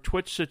our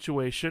Twitch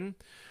situation.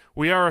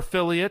 We are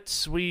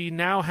affiliates. We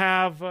now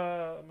have,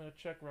 I'm going to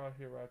check right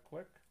here right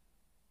quick.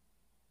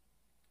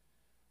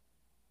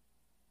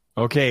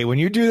 Okay, when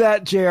you do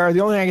that, JR,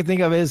 the only thing I can think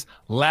of is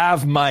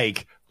Lav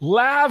Mike.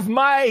 Lav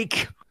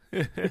Mike!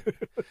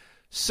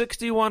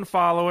 61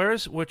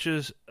 followers, which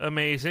is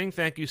amazing.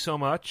 Thank you so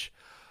much.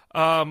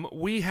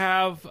 We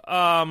have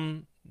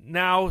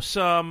now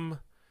some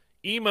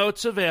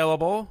emotes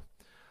available.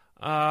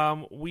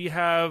 We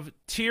have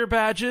tier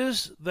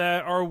badges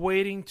that are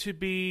waiting to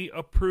be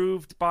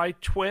approved by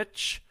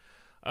Twitch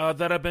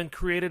that have been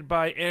created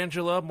by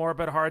Angela,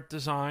 Morbid Heart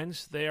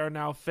Designs. They are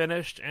now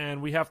finished,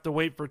 and we have to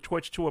wait for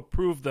Twitch to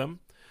approve them.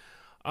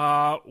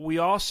 We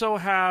also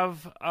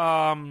have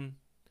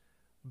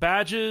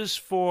badges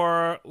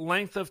for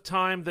length of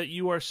time that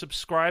you are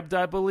subscribed,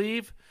 I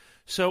believe.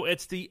 So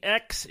it's the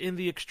X in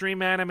the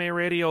Extreme Anime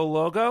Radio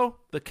logo,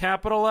 the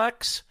capital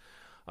X.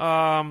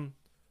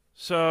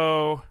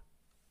 So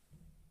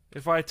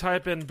if I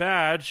type in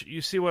badge,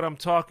 you see what I'm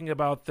talking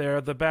about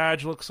there. The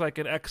badge looks like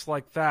an X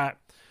like that.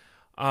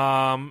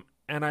 And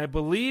I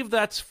believe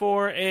that's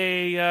for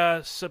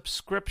a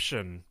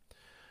subscription.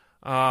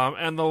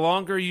 And the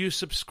longer you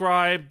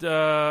subscribe,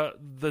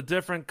 the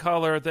different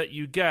color that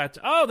you get.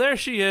 Oh, there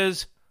she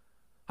is.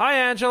 Hi,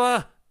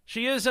 Angela.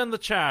 She is in the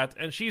chat,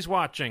 and she's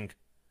watching.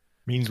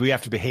 Means we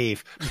have to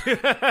behave.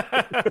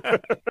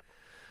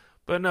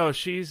 But no,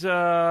 she's given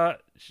us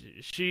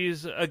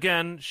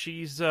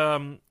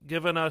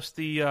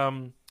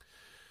the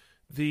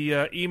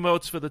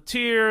emotes for the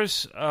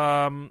tears,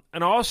 and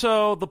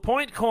also the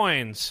point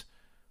coins.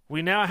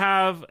 We now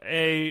have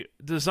a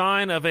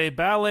design of a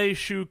ballet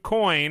shoe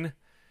coin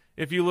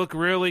if you look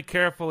really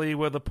carefully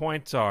where the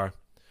points are.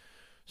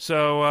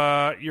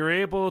 So you're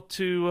able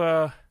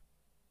to...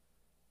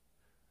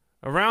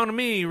 around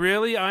me,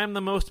 really, I'm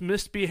the most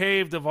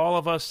misbehaved of all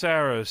of us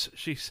Sarahs,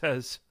 she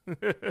says.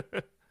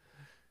 Good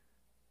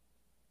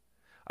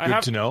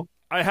to know.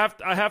 I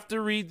have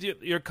to read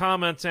your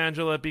comments,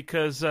 Angela,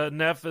 because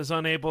Neff is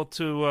unable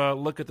to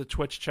look at the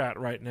Twitch chat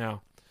right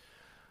now.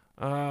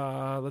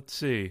 Let's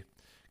see.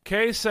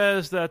 Kay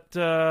says that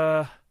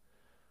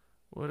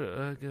what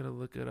I gotta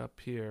look it up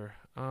here.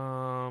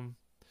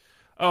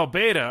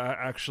 Beta,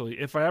 actually.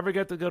 If I ever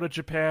get to go to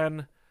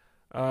Japan,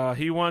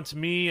 he wants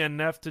me and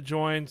Neff to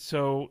join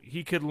so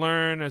he could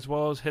learn as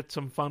well as hit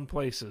some fun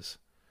places.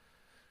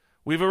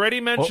 We've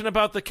already mentioned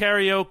about the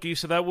karaoke,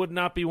 so that would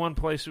not be one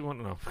place we want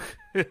to know.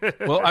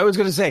 Well, I was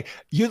going to say,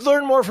 you'd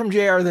learn more from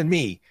JR than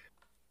me.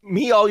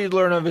 Me, all you'd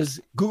learn of is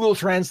Google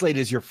Translate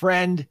is your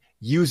friend.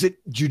 Use it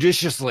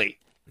judiciously.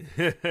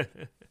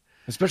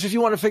 Especially if you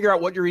want to figure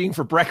out what you're eating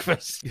for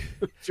breakfast.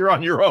 If you're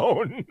on your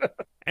own.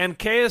 And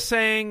Kay is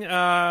saying,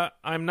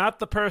 I'm not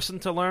the person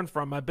to learn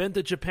from. I've been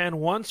to Japan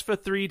once for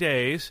 3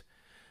 days.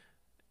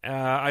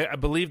 I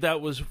believe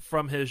that was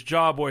from his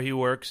job where he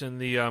works in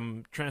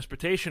the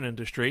transportation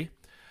industry.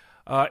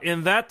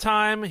 In that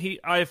time,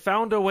 I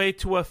found a way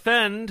to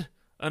offend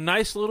a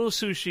nice little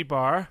sushi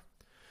bar,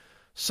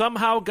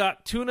 somehow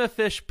got tuna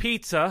fish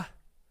pizza,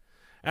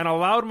 and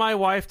allowed my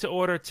wife to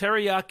order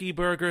teriyaki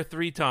burger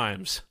 3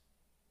 times.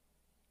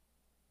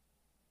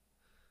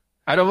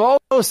 Out of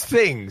all those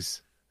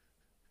things,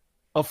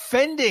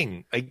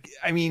 offending,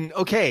 I mean,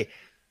 okay,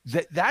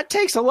 that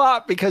takes a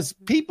lot because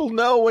people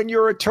know when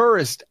you're a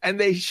tourist and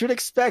they should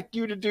expect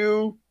you to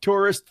do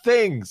tourist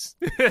things.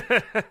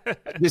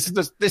 This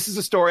is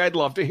a story I'd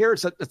love to hear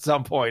at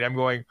some point. I'm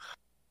going,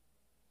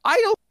 I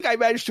don't think I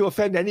managed to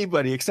offend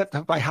anybody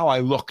except by how I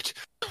looked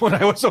when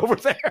I was over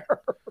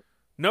there.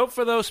 Note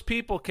for those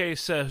people,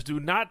 Case says, do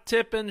not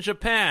tip in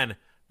Japan.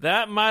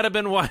 That might have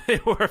been why they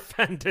were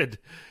offended.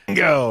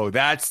 Go.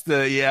 That's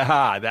the.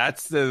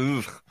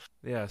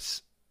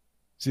 Yes.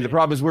 See, the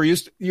problem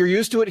is you're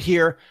used to it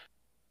here.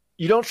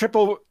 You don't tip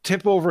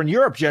over in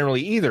Europe generally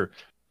either.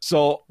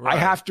 So right. I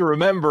have to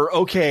remember,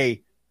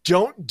 okay,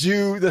 don't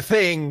do the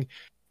thing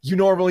you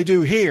normally do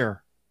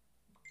here.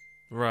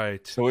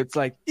 Right. So it's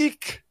like,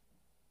 eek.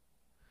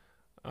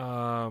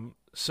 So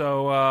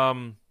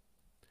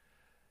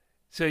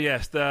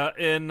yes,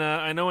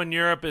 I know in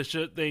Europe it's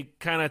just they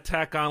kind of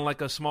tack on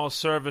like a small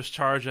service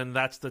charge, and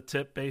that's the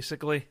tip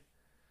basically.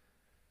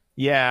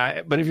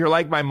 Yeah, but if you're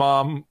like my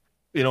mom,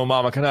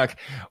 Mama Canuck,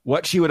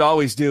 what she would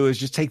always do is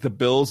just take the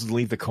bills and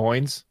leave the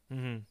coins,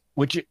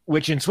 which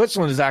in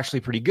Switzerland is actually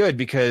pretty good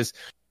because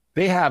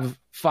they have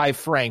 5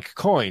 franc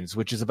coins,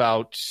 which is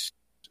about,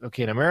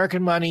 in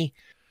American money,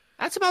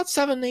 that's about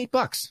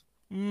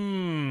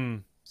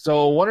 $7-8.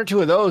 So 1 or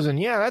 2 of those, and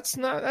yeah, that's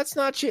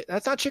not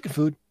chicken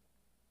food.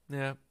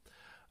 Yeah.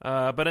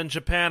 But in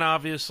Japan,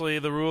 obviously,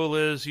 the rule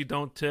is you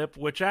don't tip,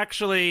 which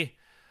actually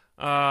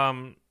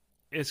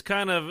is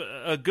kind of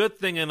a good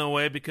thing in a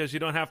way because you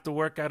don't have to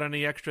work out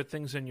any extra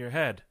things in your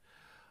head.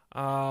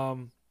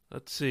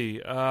 Let's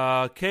see.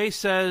 Kay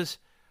says,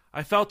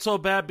 I felt so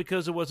bad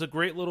because it was a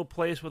great little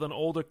place with an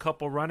older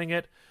couple running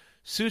it.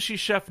 Sushi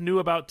chef knew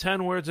about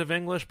 10 words of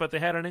English, but they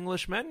had an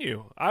English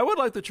menu. I would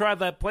like to try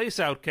that place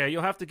out, Kay.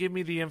 You'll have to give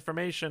me the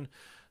information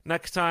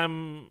next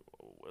time,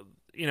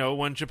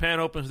 when Japan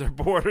opens their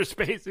borders,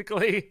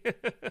 basically.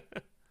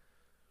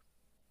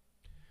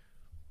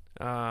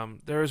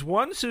 There is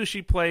one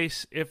sushi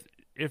place,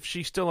 if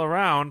she's still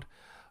around,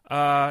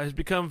 has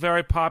become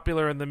very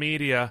popular in the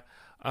media,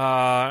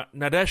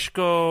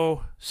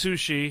 Nadeshiko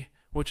Sushi,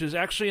 which is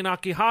actually in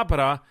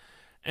Akihabara,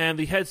 and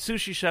the head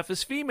sushi chef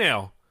is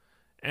female.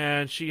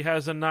 And she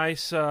has a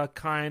nice,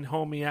 kind,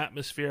 homey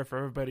atmosphere for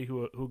everybody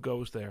who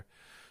goes there.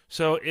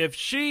 So if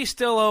she's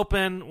still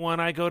open when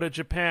I go to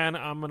Japan,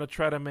 I'm going to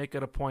try to make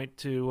it a point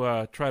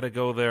to try to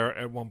go there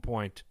at one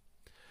point.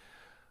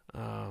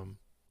 We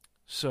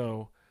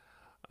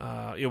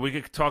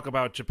could talk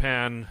about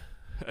Japan.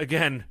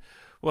 Again,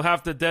 we'll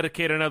have to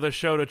dedicate another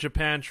show to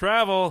Japan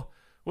travel,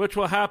 which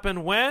will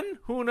happen when?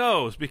 Who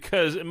knows?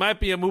 Because it might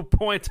be a moot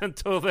point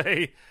until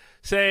they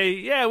say,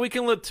 yeah, we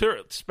can let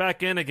tourists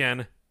back in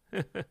again.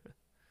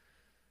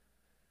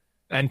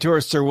 And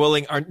tourists are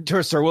willing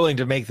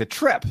to make the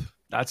trip.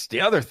 That's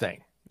the other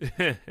thing.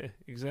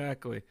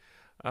 Exactly.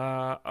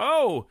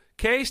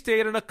 Kay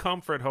stayed in a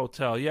comfort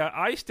hotel. Yeah,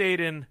 I stayed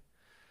in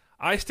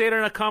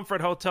a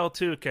comfort hotel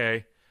too,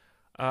 Kay.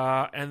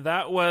 And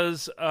that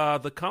was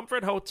the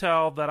comfort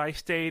hotel that I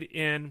stayed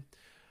in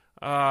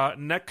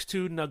next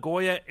to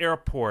Nagoya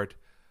Airport.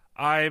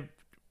 That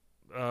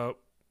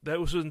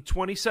was in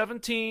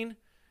 2017,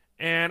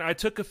 and I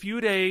took a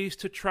few days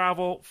to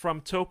travel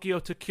from Tokyo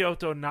to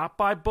Kyoto, not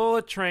by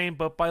bullet train,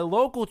 but by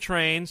local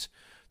trains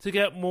to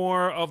get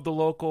more of the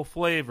local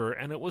flavor,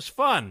 and it was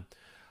fun.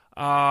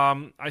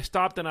 I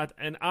stopped in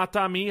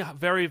Atami, a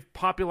very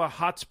popular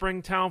hot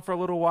spring town, for a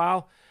little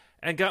while,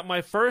 and got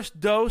my first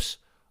dose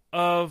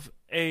of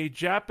a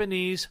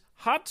Japanese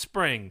hot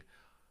spring.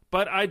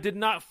 But I did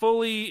not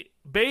fully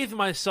bathe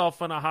myself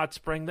in a hot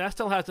spring. That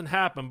still hasn't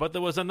happened. But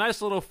there was a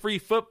nice little free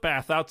foot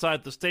bath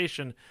outside the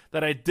station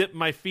that I dipped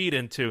my feet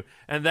into,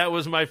 and that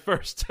was my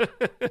first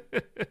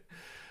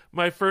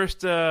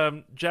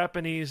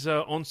Japanese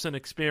onsen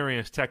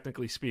experience,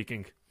 technically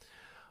speaking.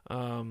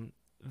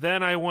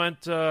 Then I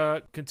went,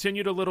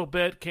 continued a little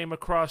bit, came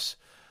across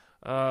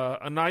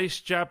a nice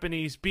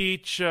Japanese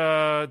beach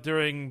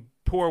during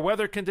poor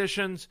weather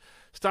conditions,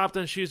 stopped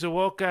in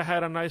Shizuoka,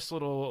 had a nice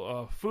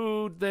little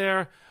food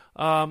there,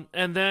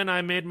 and then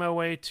I made my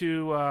way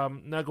to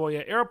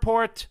Nagoya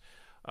Airport,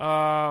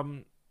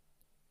 and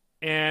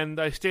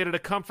I stayed at a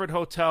comfort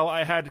hotel.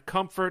 I had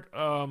comfort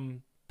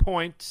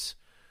points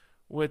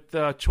with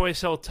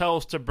choice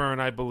hotels to burn,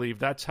 I believe.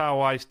 That's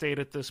how I stayed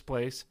at this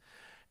place.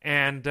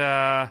 And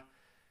the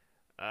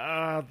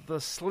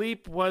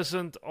sleep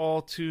wasn't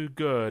all too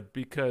good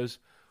because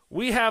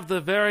we have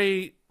the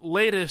very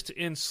latest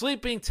in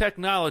sleeping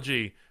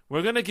technology.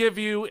 We're going to give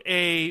you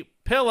a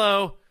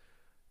pillow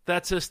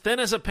that's as thin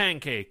as a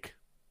pancake,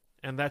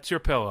 and that's your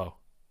pillow.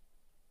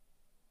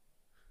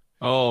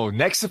 Oh,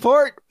 neck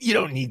support? You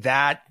don't need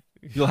that.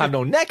 You'll have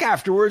no neck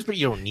afterwards, but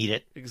you don't need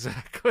it.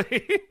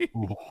 Exactly.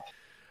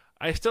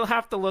 I still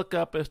have to look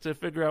up as to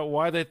figure out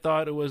why they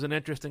thought it was an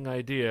interesting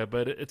idea,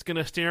 but it's going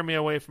to steer me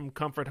away from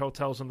comfort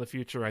hotels in the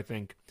future, I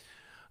think.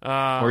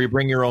 Or you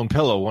bring your own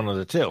pillow, one of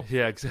the two.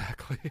 Yeah,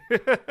 exactly.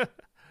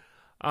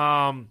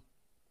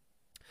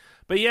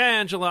 But yeah,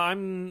 Angela,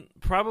 I'm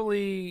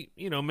probably,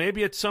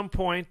 maybe at some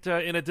point,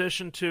 in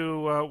addition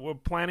to, we're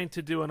planning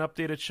to do an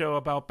updated show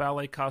about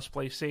ballet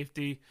cosplay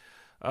safety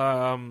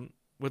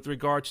with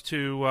regards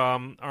to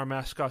our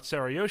mascot,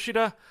 Sarah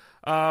Yoshida.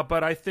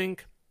 But I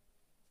think,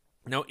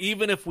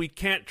 even if we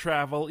can't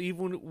travel,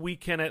 even we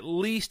can at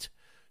least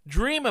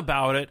dream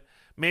about it,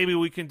 maybe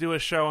we can do a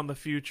show in the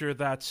future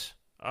that's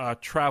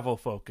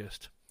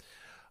travel-focused.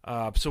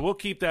 So we'll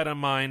keep that in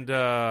mind,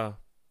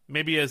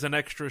 maybe as an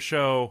extra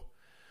show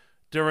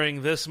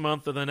during this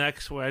month or the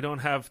next, where I don't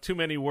have too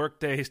many work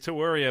days to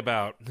worry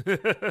about.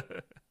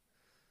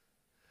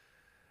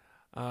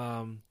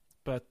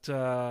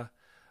 But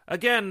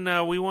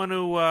again, we want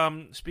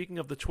to, speaking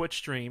of the Twitch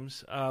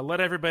streams, let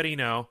everybody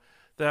know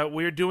that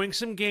we're doing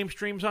some game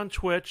streams on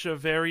Twitch of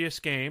various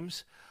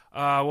games.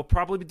 We'll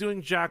probably be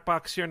doing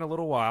Jackbox here in a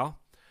little while.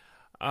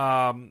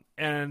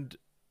 And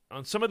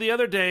on some of the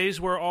other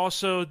days, we're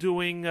also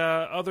doing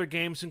other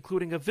games,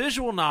 including a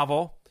visual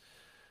novel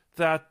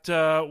that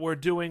we're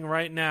doing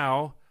right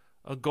now.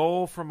 A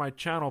goal for my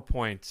channel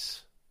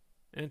points.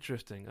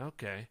 Interesting.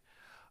 Okay.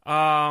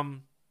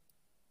 The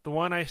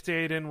one I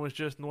stayed in was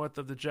just north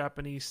of the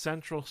Japanese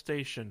Central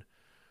Station.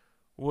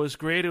 Was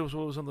great. It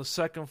was on the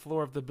second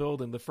floor of the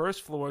building. The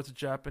first floor is a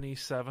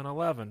Japanese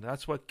 7-Eleven.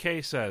 That's what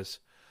Kay says.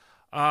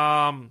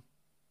 All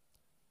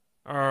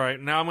right,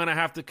 now I'm going to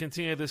have to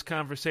continue this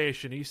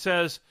conversation. He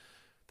says,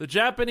 the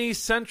Japanese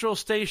Central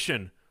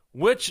Station.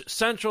 Which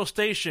Central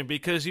Station?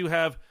 Because you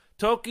have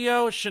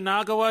Tokyo,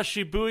 Shinagawa,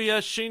 Shibuya,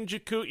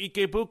 Shinjuku,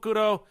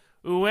 Ikebukuro,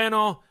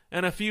 Ueno,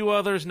 and a few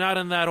others not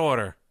in that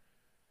order.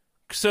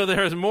 So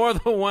there's more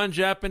than one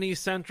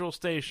Japanese Central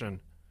Station.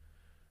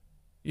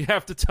 You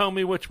have to tell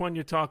me which one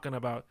you're talking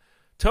about.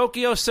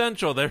 Tokyo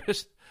Central. There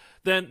is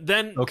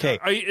then okay.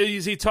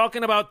 Is he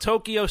talking about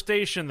Tokyo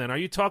Station then? Are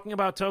you talking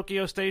about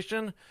Tokyo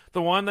Station?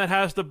 The one that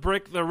has the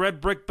red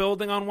brick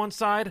building on one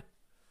side?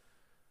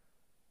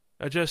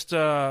 I just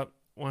want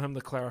him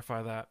to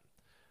clarify that.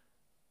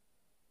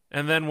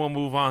 And then we'll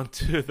move on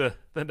to the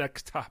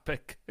next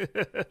topic.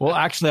 Well,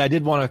 actually, I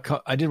did want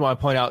to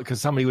point out, because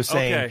somebody was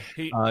saying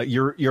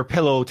your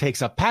pillow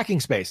takes up packing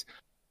space.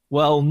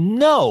 Well,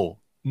 no.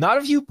 Not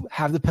if you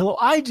have the pillow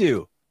I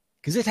do,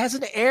 because it has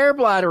an air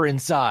bladder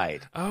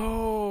inside.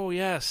 Oh,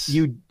 yes.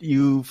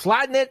 You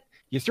flatten it,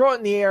 you throw it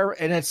in the air,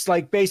 and it's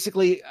like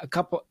basically a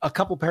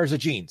couple pairs of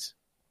jeans.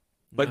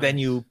 But then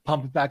you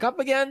pump it back up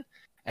again,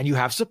 and you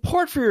have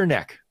support for your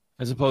neck,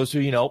 as opposed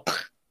to,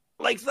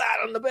 like that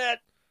on the bed,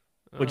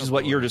 which is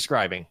what you're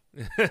describing.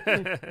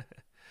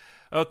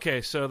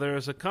 Okay, so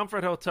there's a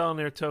comfort hotel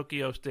near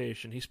Tokyo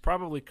Station. He's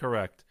probably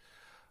correct.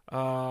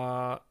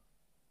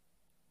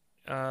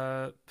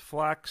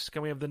 Flax,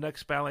 can we have the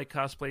next ballet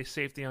cosplay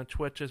safety on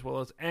Twitch as well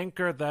as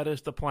Anchor? That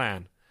is the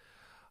plan.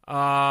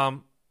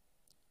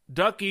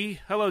 Ducky,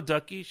 hello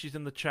Ducky, she's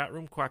in the chat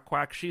room, quack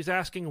quack. She's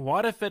asking,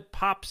 what if it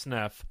pops,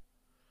 Neff?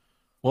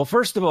 Well,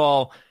 first of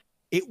all,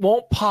 it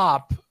won't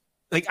pop.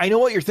 Like, I know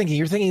what you're thinking.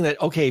 You're thinking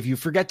that, okay, if you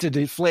forget to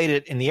deflate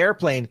it in the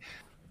airplane,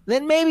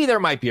 then maybe there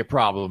might be a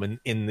problem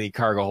in the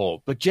cargo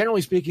hold. But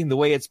generally speaking, the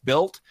way it's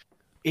built,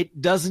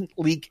 it doesn't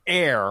leak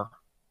air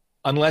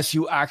unless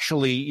you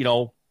actually,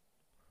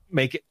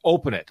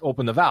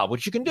 open the valve,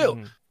 which you can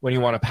do when you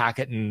want to pack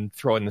it and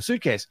throw it in the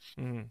suitcase.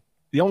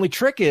 The only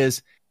trick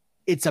is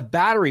it's a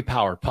battery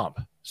powered pump.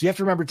 So you have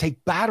to remember to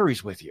take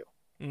batteries with you,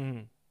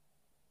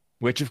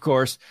 which of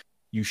course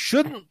you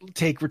shouldn't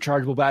take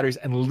rechargeable batteries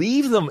and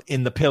leave them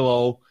in the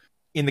pillow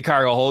in the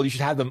cargo hold. You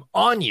should have them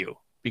on you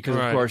because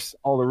of course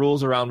all the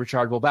rules around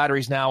rechargeable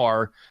batteries now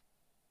are,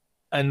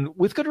 and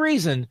with good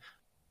reason,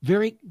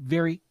 very,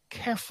 very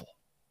careful.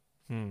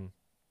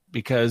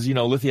 Because,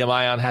 lithium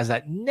ion has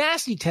that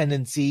nasty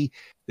tendency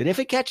that if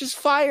it catches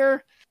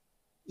fire,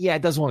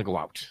 it doesn't want to go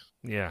out.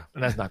 Yeah.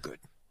 And that's not good.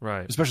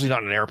 Right. Especially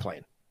not in an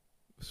airplane.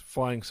 It's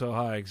flying so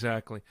high,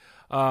 exactly.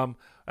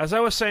 As I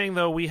was saying,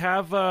 though, we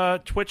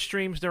have Twitch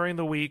streams during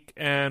the week,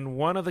 and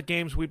one of the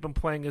games we've been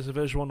playing is a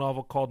visual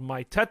novel called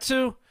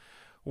Maitetsu,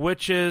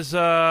 which is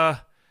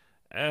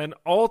an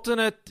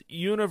alternate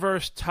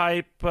universe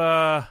type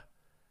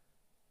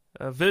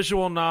a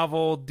visual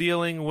novel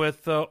dealing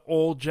with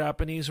old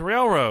Japanese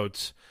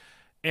railroads.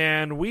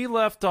 And we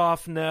left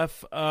off,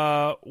 Neff,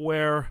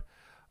 where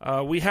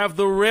we have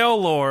the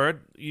rail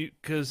lord,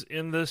 because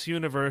in this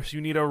universe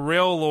you need a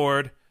rail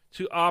lord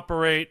to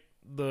operate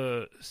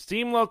the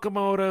steam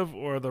locomotive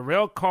or the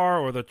rail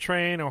car or the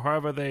train or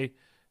however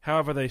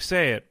they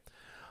say it.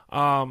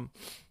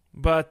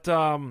 But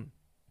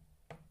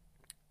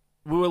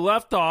we were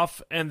left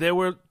off, and they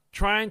were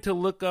trying to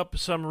look up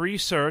some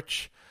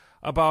research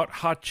about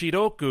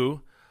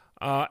Hachiroku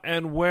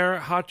and where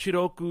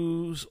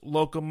Hachiroku's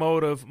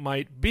locomotive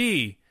might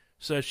be,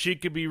 so she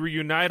could be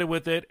reunited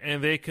with it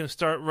and they can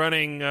start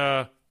running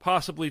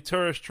possibly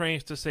tourist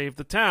trains to save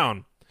the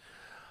town.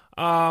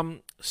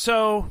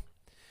 So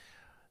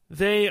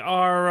they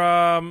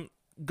are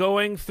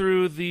going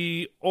through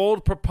the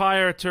old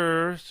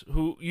proprietors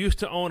who used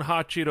to own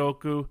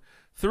Hachiroku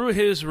through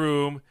his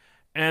room,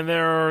 and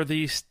there are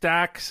these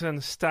stacks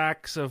and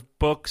stacks of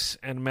books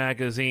and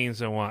magazines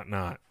and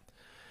whatnot.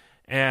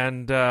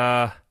 And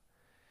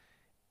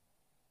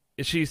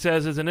she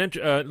says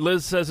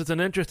Liz says it's an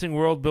interesting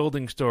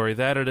world-building story.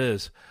 That it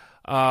is.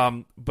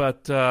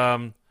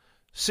 But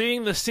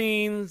seeing the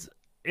scenes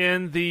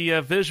in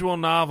the visual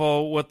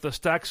novel with the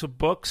stacks of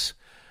books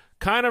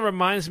kind of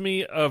reminds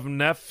me of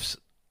Neff's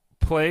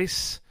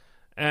place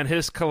and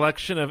his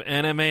collection of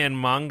anime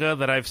and manga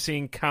that I've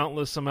seen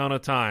countless amount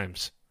of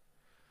times.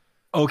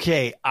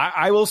 Okay,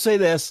 I will say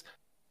this.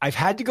 I've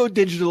had to go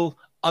digital.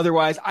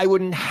 Otherwise, I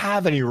wouldn't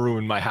have any room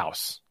in my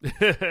house.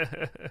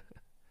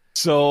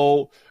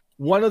 So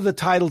one of the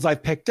titles I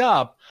picked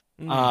up,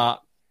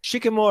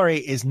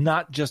 Shikamori, is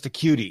not just a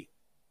cutie.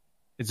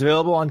 It's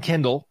available on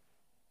Kindle.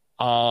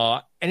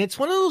 And it's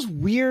one of those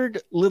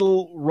weird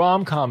little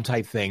rom-com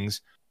type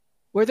things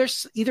where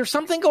there's either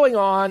something going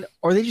on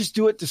or they just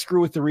do it to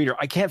screw with the reader.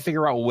 I can't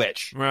figure out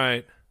which.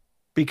 Right.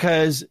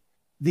 Because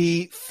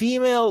the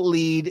female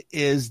lead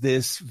is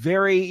this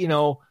very,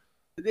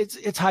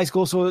 it's high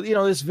school, so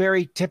this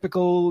very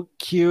typical,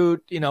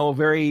 cute,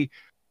 very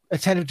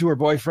attentive to her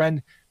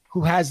boyfriend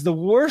who has the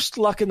worst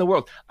luck in the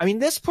world. I mean,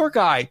 this poor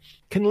guy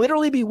can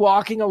literally be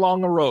walking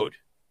along a road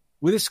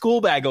with his school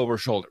bag over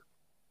his shoulder.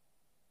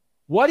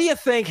 What do you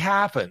think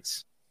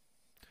happens?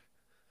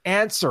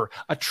 Answer: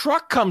 a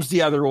truck comes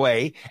the other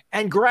way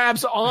and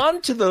grabs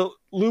onto the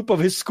loop of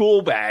his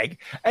school bag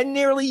and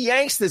nearly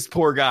yanks this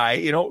poor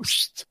guy,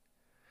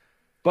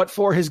 but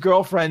for his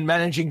girlfriend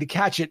managing to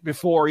catch it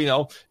before,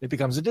 it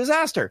becomes a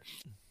disaster.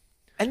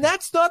 And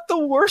that's not the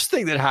worst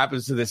thing that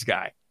happens to this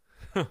guy.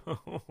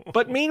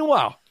 But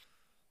meanwhile,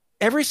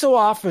 every so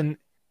often,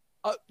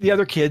 the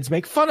other kids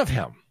make fun of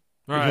him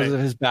because of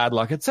his bad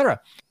luck,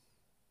 etc.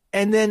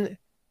 And then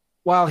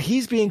while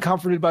he's being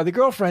comforted by the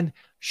girlfriend,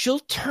 she'll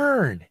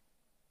turn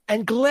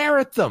and glare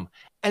at them.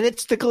 And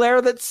it's the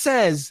glare that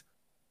says,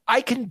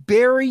 I can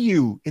bury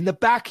you in the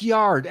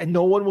backyard and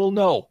no one will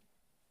know.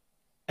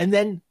 And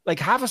then, like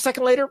half a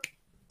second later,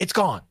 it's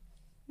gone.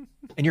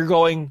 And you're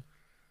going,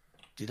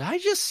 did I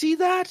just see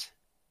that?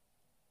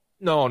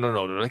 No,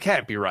 that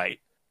can't be right.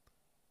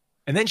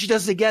 And then she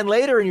does it again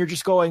later, and you're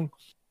just going,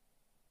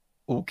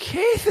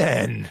 okay,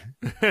 then.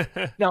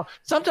 Now,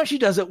 sometimes she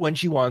does it when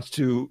she wants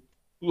to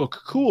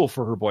look cool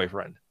for her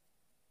boyfriend.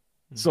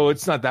 So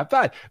it's not that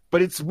bad.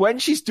 But it's when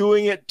she's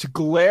doing it to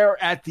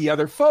glare at the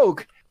other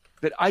folk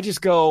that I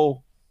just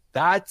go,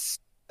 that's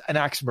an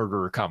axe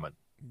murderer coming.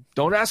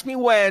 Don't ask me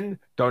when.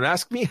 Don't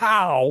ask me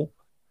how.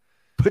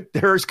 But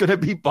there's going to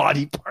be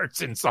body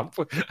parts at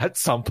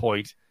some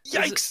point.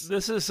 Yikes.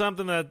 This is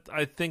something that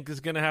I think is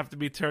going to have to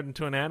be turned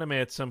into an anime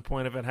at some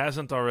point if it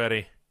hasn't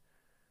already.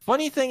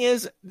 Funny thing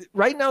is,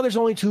 right now there's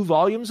only 2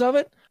 volumes of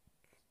it.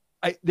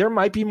 There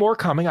might be more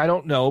coming. I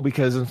don't know,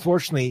 because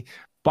unfortunately,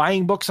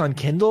 buying books on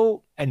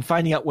Kindle and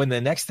finding out when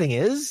the next thing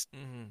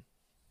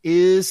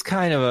is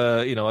kind of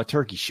a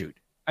turkey shoot.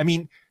 I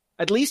mean,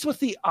 at least with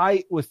the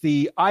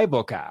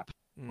iBook app,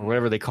 or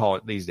whatever they call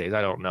it these days.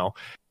 I don't know.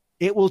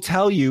 It will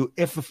tell you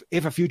if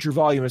a future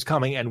volume is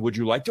coming, and would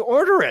you like to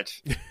order it?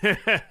 And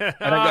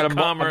I got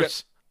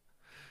commerce.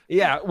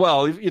 Yeah,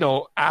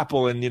 well,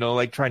 Apple and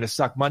like trying to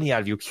suck money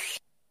out of you.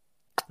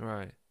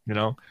 Right.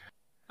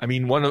 I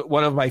mean, one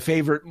of my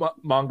favorite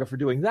manga for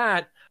doing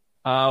that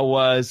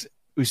was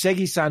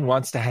Usagi-san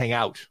Wants to Hang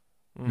Out.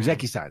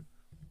 Uzeki-san.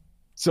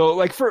 So,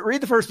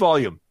 read the first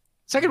volume.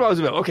 Second volume is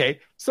about, okay.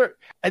 So,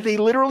 and they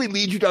literally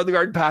lead you down the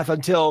garden path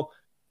until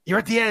you're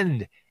at the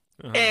end.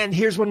 Uh-huh. And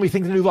here's when we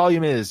think the new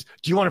volume is.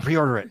 Do you want to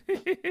pre-order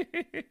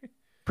it?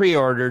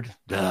 Pre-ordered.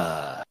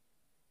 Duh.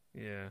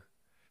 Yeah.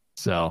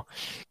 So,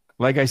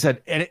 like I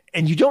said,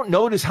 and you don't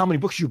notice how many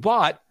books you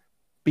bought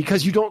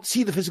because you don't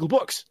see the physical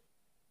books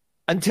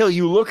until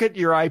you look at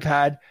your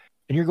iPad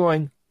and you're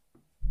going,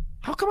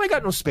 how come I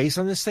got no space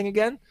on this thing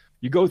again?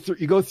 You go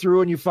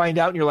through and you find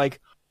out and you're like,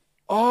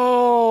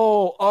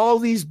 oh, all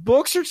these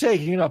books are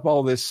taking up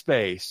all this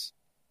space.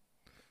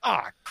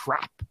 Ah,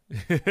 crap.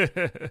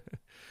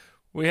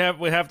 We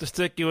have to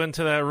stick you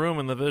into that room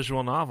in the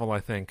visual novel, I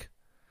think.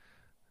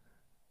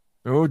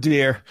 Oh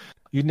dear.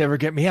 You'd never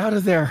get me out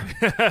of there.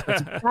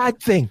 That's a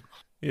bad thing.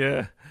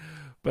 Yeah.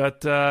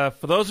 But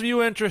for those of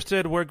you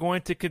interested, we're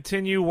going to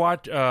continue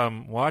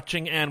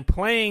watching and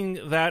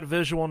playing that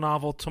visual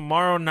novel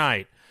tomorrow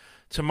night.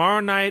 Tomorrow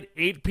night,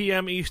 8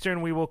 p.m.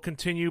 Eastern, we will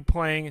continue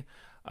playing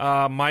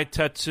Mai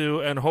Tetsu,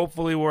 and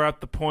hopefully we're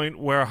at the point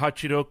where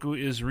Hachiroku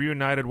is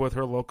reunited with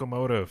her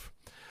locomotive.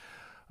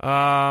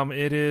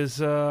 It is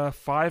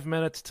 5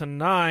 minutes to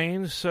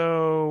 9,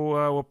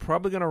 so we're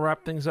probably going to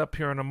wrap things up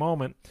here in a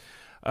moment.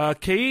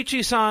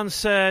 Keiichi-san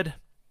said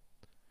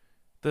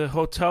the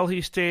hotel he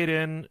stayed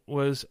in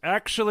was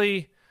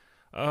actually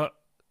a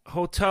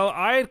hotel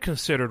I had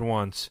considered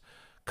once.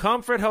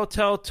 Comfort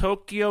Hotel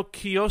Tokyo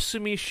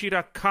Kiyosumi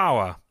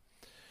Shirakawa.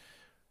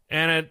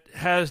 And it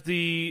has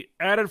the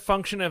added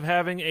function of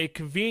having a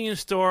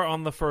convenience store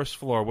on the first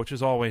floor, which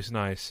is always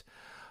nice.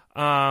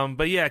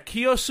 But yeah,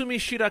 Kiyosumi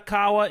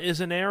Shirakawa is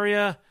an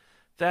area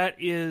that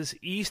is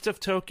east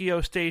of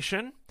Tokyo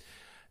Station.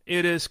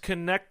 It is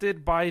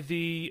connected by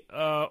the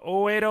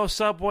Oedo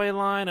subway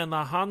line and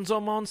the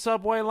Hanzomon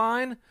subway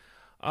line.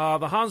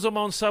 The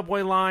Hanzomon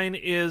subway line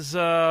is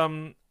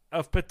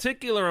of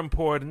particular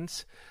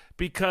importance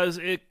because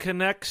it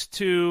connects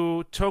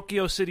to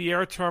Tokyo City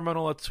Air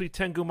Terminal at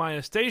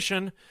Suitengumaya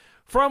Station,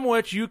 from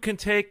which you can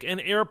take an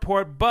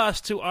airport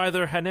bus to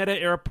either Haneda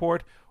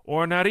Airport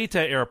or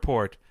Narita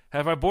Airport.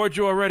 Have I bored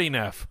you already,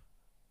 Neff?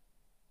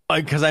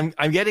 Because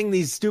I'm getting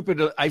these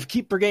stupid. I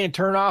keep forgetting to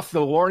turn off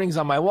the warnings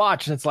on my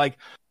watch, and it's like,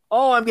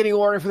 oh, I'm getting a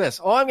warning for this.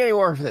 Oh, I'm getting a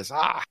warning for this.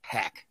 Ah,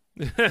 heck.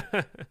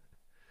 We're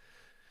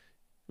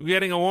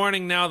getting a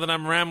warning now that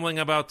I'm rambling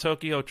about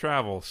Tokyo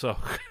travel. So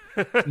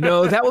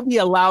no, that would be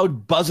a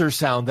loud buzzer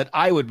sound that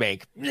I would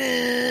make.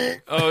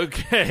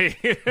 Okay.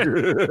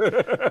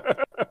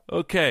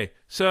 Okay.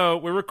 So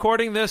we're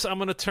recording this. I'm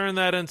going to turn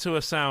that into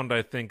a sound,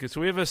 I think.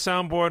 So we have a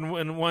soundboard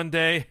in one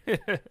day.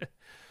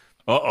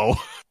 Uh-oh.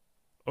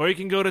 Or you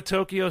can go to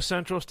Tokyo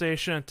Central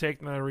Station and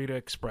take Narita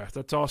Express.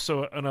 That's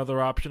also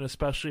another option,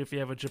 especially if you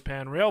have a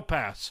Japan Rail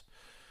Pass.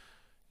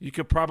 You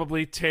could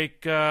probably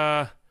take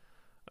a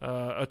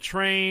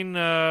train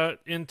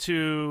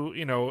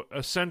into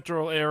a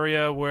central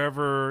area,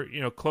 wherever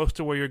close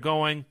to where you're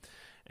going,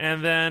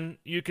 and then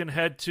you can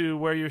head to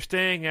where you're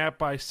staying at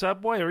by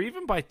subway or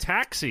even by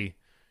taxi.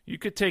 You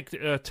could take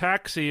a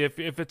taxi if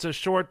it's a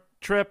short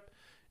trip.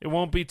 It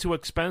won't be too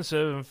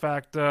expensive. In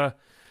fact,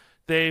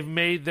 they've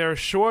made their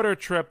shorter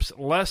trips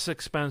less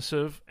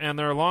expensive and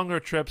their longer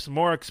trips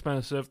more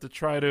expensive to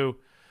try to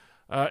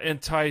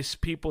entice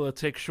people to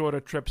take shorter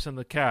trips in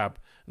the cab.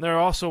 And there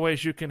are also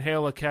ways you can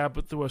hail a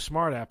cab through a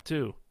smart app,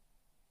 too.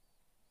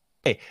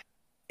 Hey,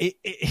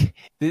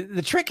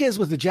 the trick is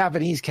with the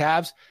Japanese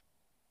cabs,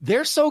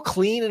 they're so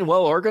clean and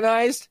well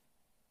organized.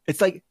 It's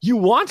like you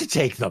want to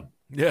take them.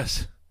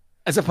 Yes.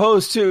 As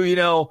opposed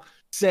to,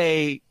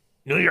 say,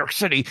 New York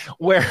City,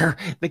 where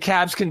the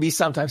cabs can be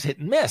sometimes hit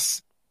and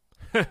miss.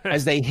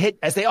 as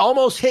they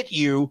almost hit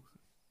you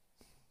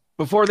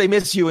before they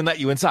miss you and let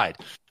you inside.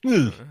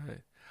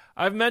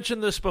 I've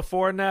mentioned this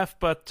before, Neff,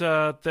 but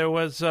there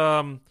was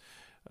an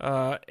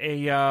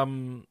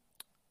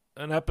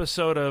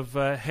episode of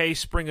Hey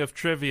Spring of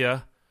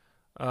Trivia,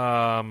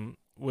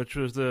 which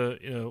was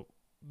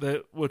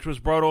which was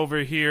brought over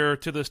here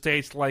to the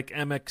States like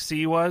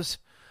MXC was.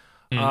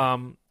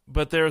 Mm.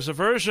 But there's a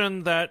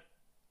version that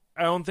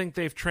I don't think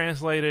they've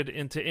translated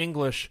into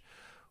English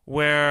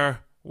where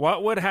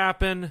what would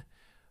happen,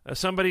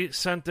 somebody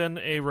sent in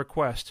a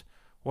request,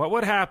 what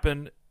would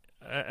happen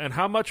and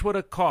how much would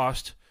it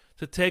cost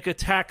to take a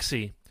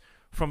taxi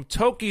from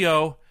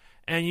Tokyo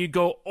and you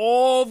go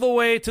all the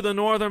way to the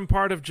northern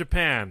part of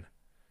Japan,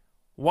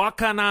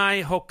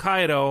 Wakanai,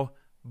 Hokkaido,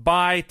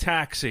 by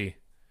taxi.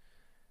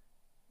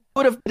 I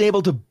would have been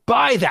able to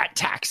buy that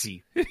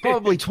taxi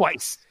probably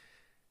twice.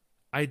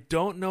 I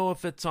don't know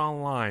if it's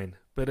online,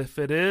 but if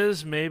it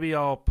is, maybe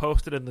I'll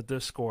post it in the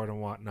Discord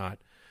and whatnot.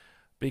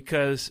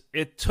 Because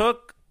it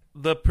took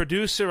the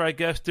producer, I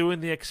guess,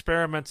 doing the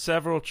experiment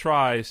several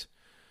tries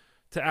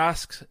to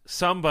ask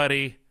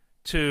somebody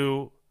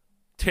to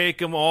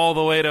take him all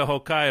the way to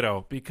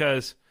Hokkaido,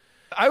 because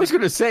I was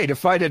going to say, to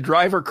find a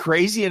driver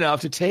crazy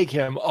enough to take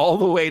him all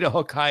the way to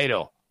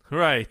Hokkaido.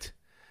 Right.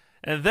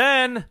 And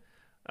then,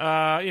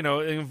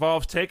 it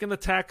involves taking the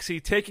taxi,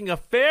 taking a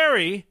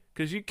ferry,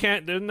 because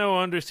there's no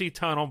undersea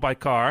tunnel by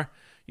car.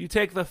 You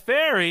take the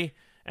ferry,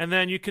 and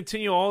then you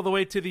continue all the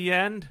way to the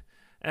end.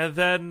 And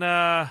then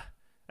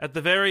at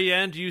the very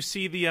end, you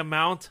see the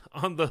amount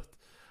on the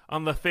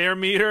fare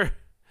meter.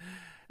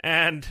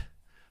 And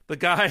the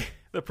guy,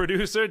 the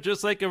producer,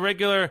 just like a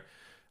regular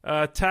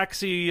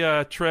taxi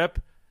trip,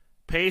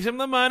 pays him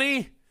the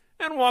money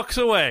and walks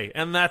away,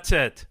 and that's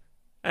it.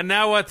 And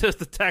now what does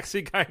the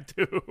taxi guy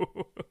do?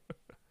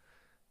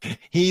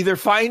 He either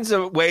finds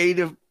a way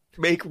to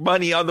make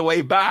money on the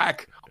way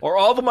back, or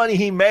all the money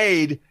he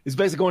made is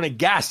basically going to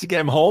gas to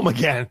get him home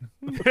again.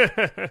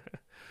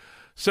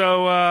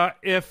 So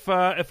if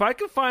I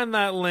can find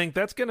that link,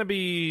 that's going to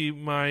be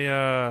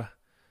my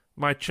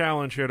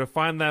challenge here, to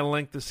find that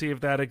link to see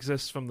if that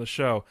exists from the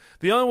show.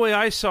 The only way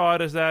I saw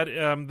it is that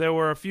there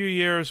were a few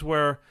years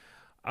where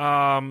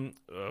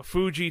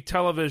Fuji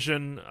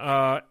Television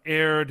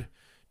aired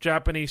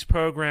Japanese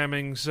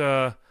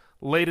programmings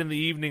late in the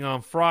evening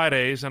on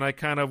Fridays, and I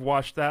kind of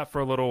watched that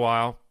for a little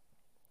while.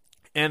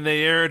 And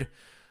they aired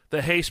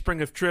the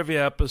Hayspring of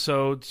Trivia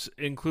episodes,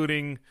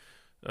 including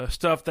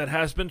stuff that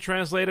has been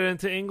translated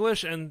into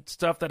English and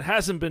stuff that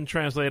hasn't been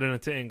translated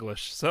into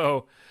English.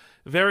 So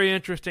very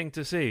interesting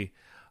to see.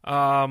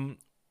 One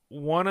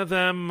of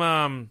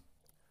those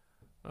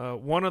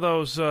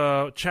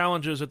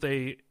challenges that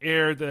they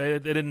aired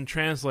that they didn't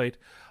translate,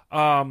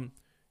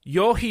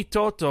 Yohi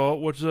Toto,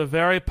 which is a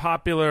very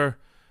popular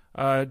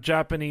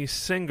Japanese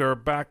singer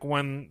back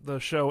when the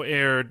show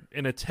aired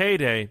in its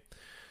heyday,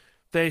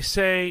 they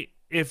say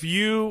if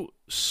you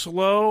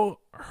slow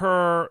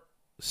her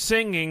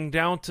singing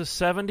down to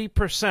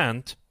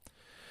 70%,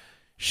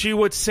 she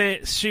would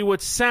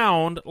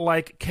sound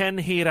like Ken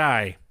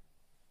Hirai.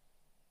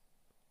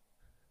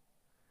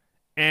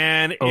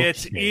 And okay.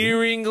 It's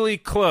eeringly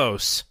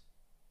close.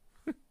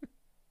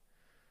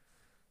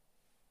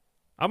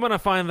 I'm going to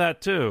find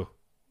that too.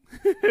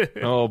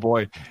 Oh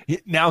boy.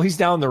 Now he's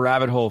down the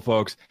rabbit hole,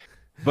 folks.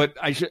 But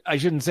I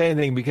shouldn't say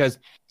anything, because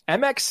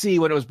MXC,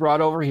 when it was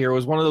brought over here,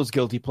 was one of those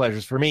guilty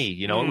pleasures for me.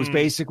 It was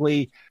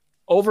basically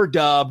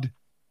overdubbed. It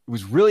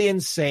was really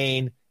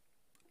insane.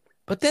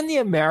 But then the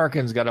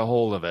Americans got a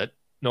hold of it.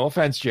 No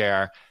offense,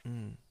 JR.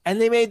 And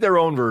they made their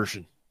own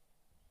version.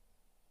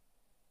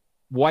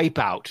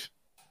 Wipeout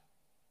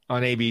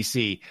on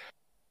ABC.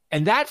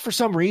 And that, for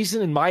some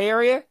reason, in my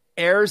area,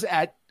 airs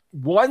at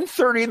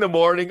 1:30 in the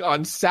morning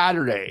on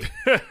Saturday.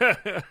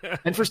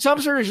 And for some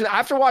reason,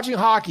 after watching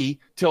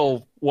hockey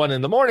till 1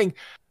 in the morning,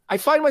 I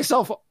find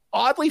myself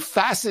oddly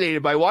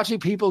fascinated by watching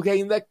people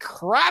getting the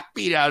crap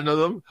beat out of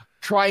them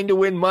trying to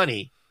win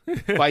money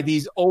by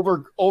these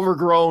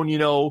overgrown,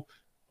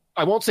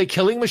 I won't say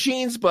killing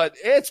machines, but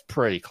it's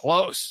pretty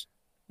close.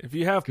 If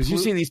you have, because you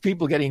see these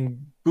people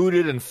getting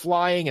booted and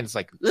flying, and it's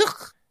like,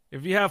 ugh.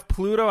 If you have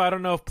Pluto, I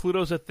don't know if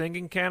Pluto's a thing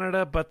in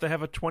Canada, but they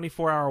have a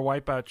 24-hour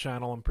Wipeout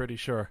channel, I'm pretty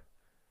sure.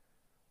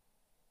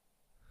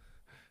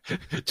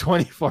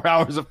 24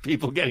 hours of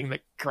people getting the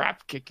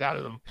crap kicked out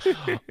of them.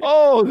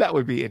 Oh, that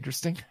would be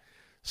interesting.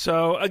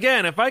 So,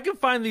 again, if I can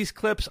find these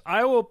clips,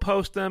 I will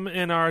post them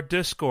in our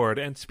Discord.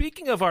 And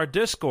speaking of our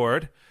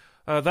Discord,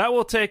 that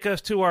will take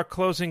us to our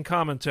closing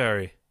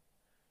commentary.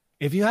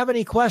 If you have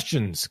any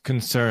questions,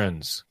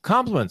 concerns,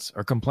 compliments,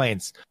 or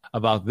complaints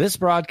about this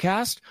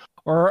broadcast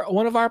or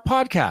one of our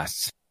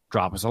podcasts,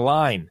 drop us a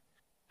line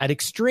at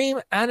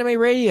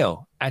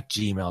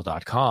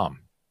extremeanimeradio@gmail.com.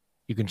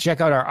 You can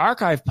check out our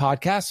archive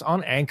podcasts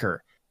on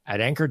Anchor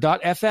at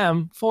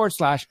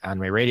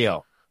anchor.fm/anime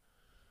radio.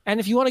 And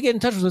if you want to get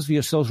in touch with us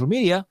via social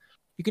media,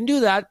 you can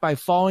do that by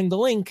following the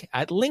link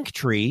at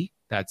Linktree,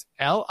 that's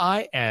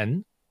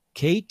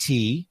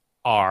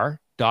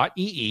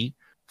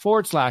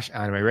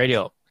linktr.ee/anime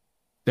radio.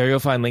 There you'll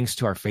find links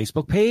to our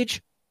Facebook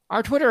page,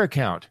 our Twitter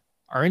account,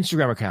 our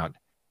Instagram account,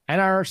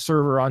 and our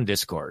server on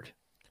Discord.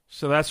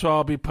 So that's where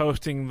I'll be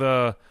posting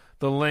the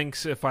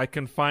links, if I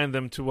can find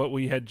them, to what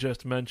we had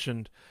just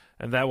mentioned.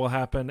 And that will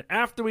happen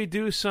after we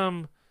do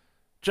some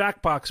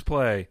Jackbox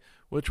play,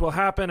 which will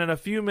happen in a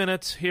few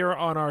minutes here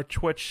on our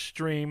Twitch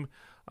stream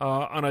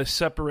on a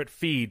separate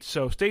feed.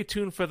 So stay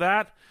tuned for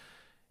that.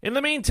 In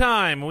the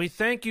meantime, we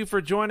thank you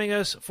for joining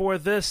us for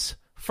this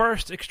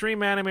first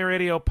Extreme Anime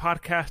Radio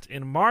podcast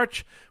in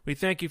March. We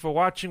thank you for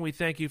watching. We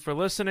thank you for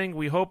listening.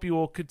 We hope you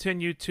will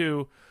continue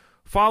to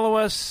follow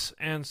us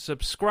and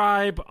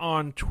subscribe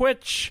on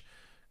Twitch.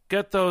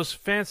 Get those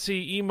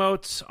fancy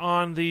emotes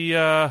on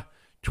the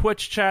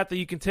Twitch chat that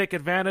you can take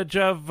advantage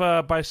of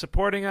by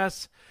supporting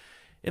us.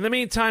 In the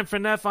meantime, for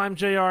Neff, I'm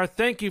JR.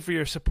 Thank you for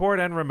your support,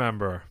 and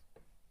remember,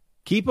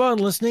 keep on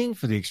listening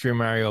for the Extreme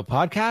Mario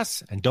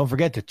podcasts, and don't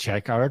forget to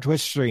check out our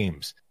Twitch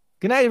streams.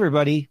 Good night,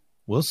 everybody.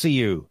 We'll see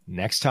you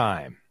next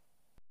time.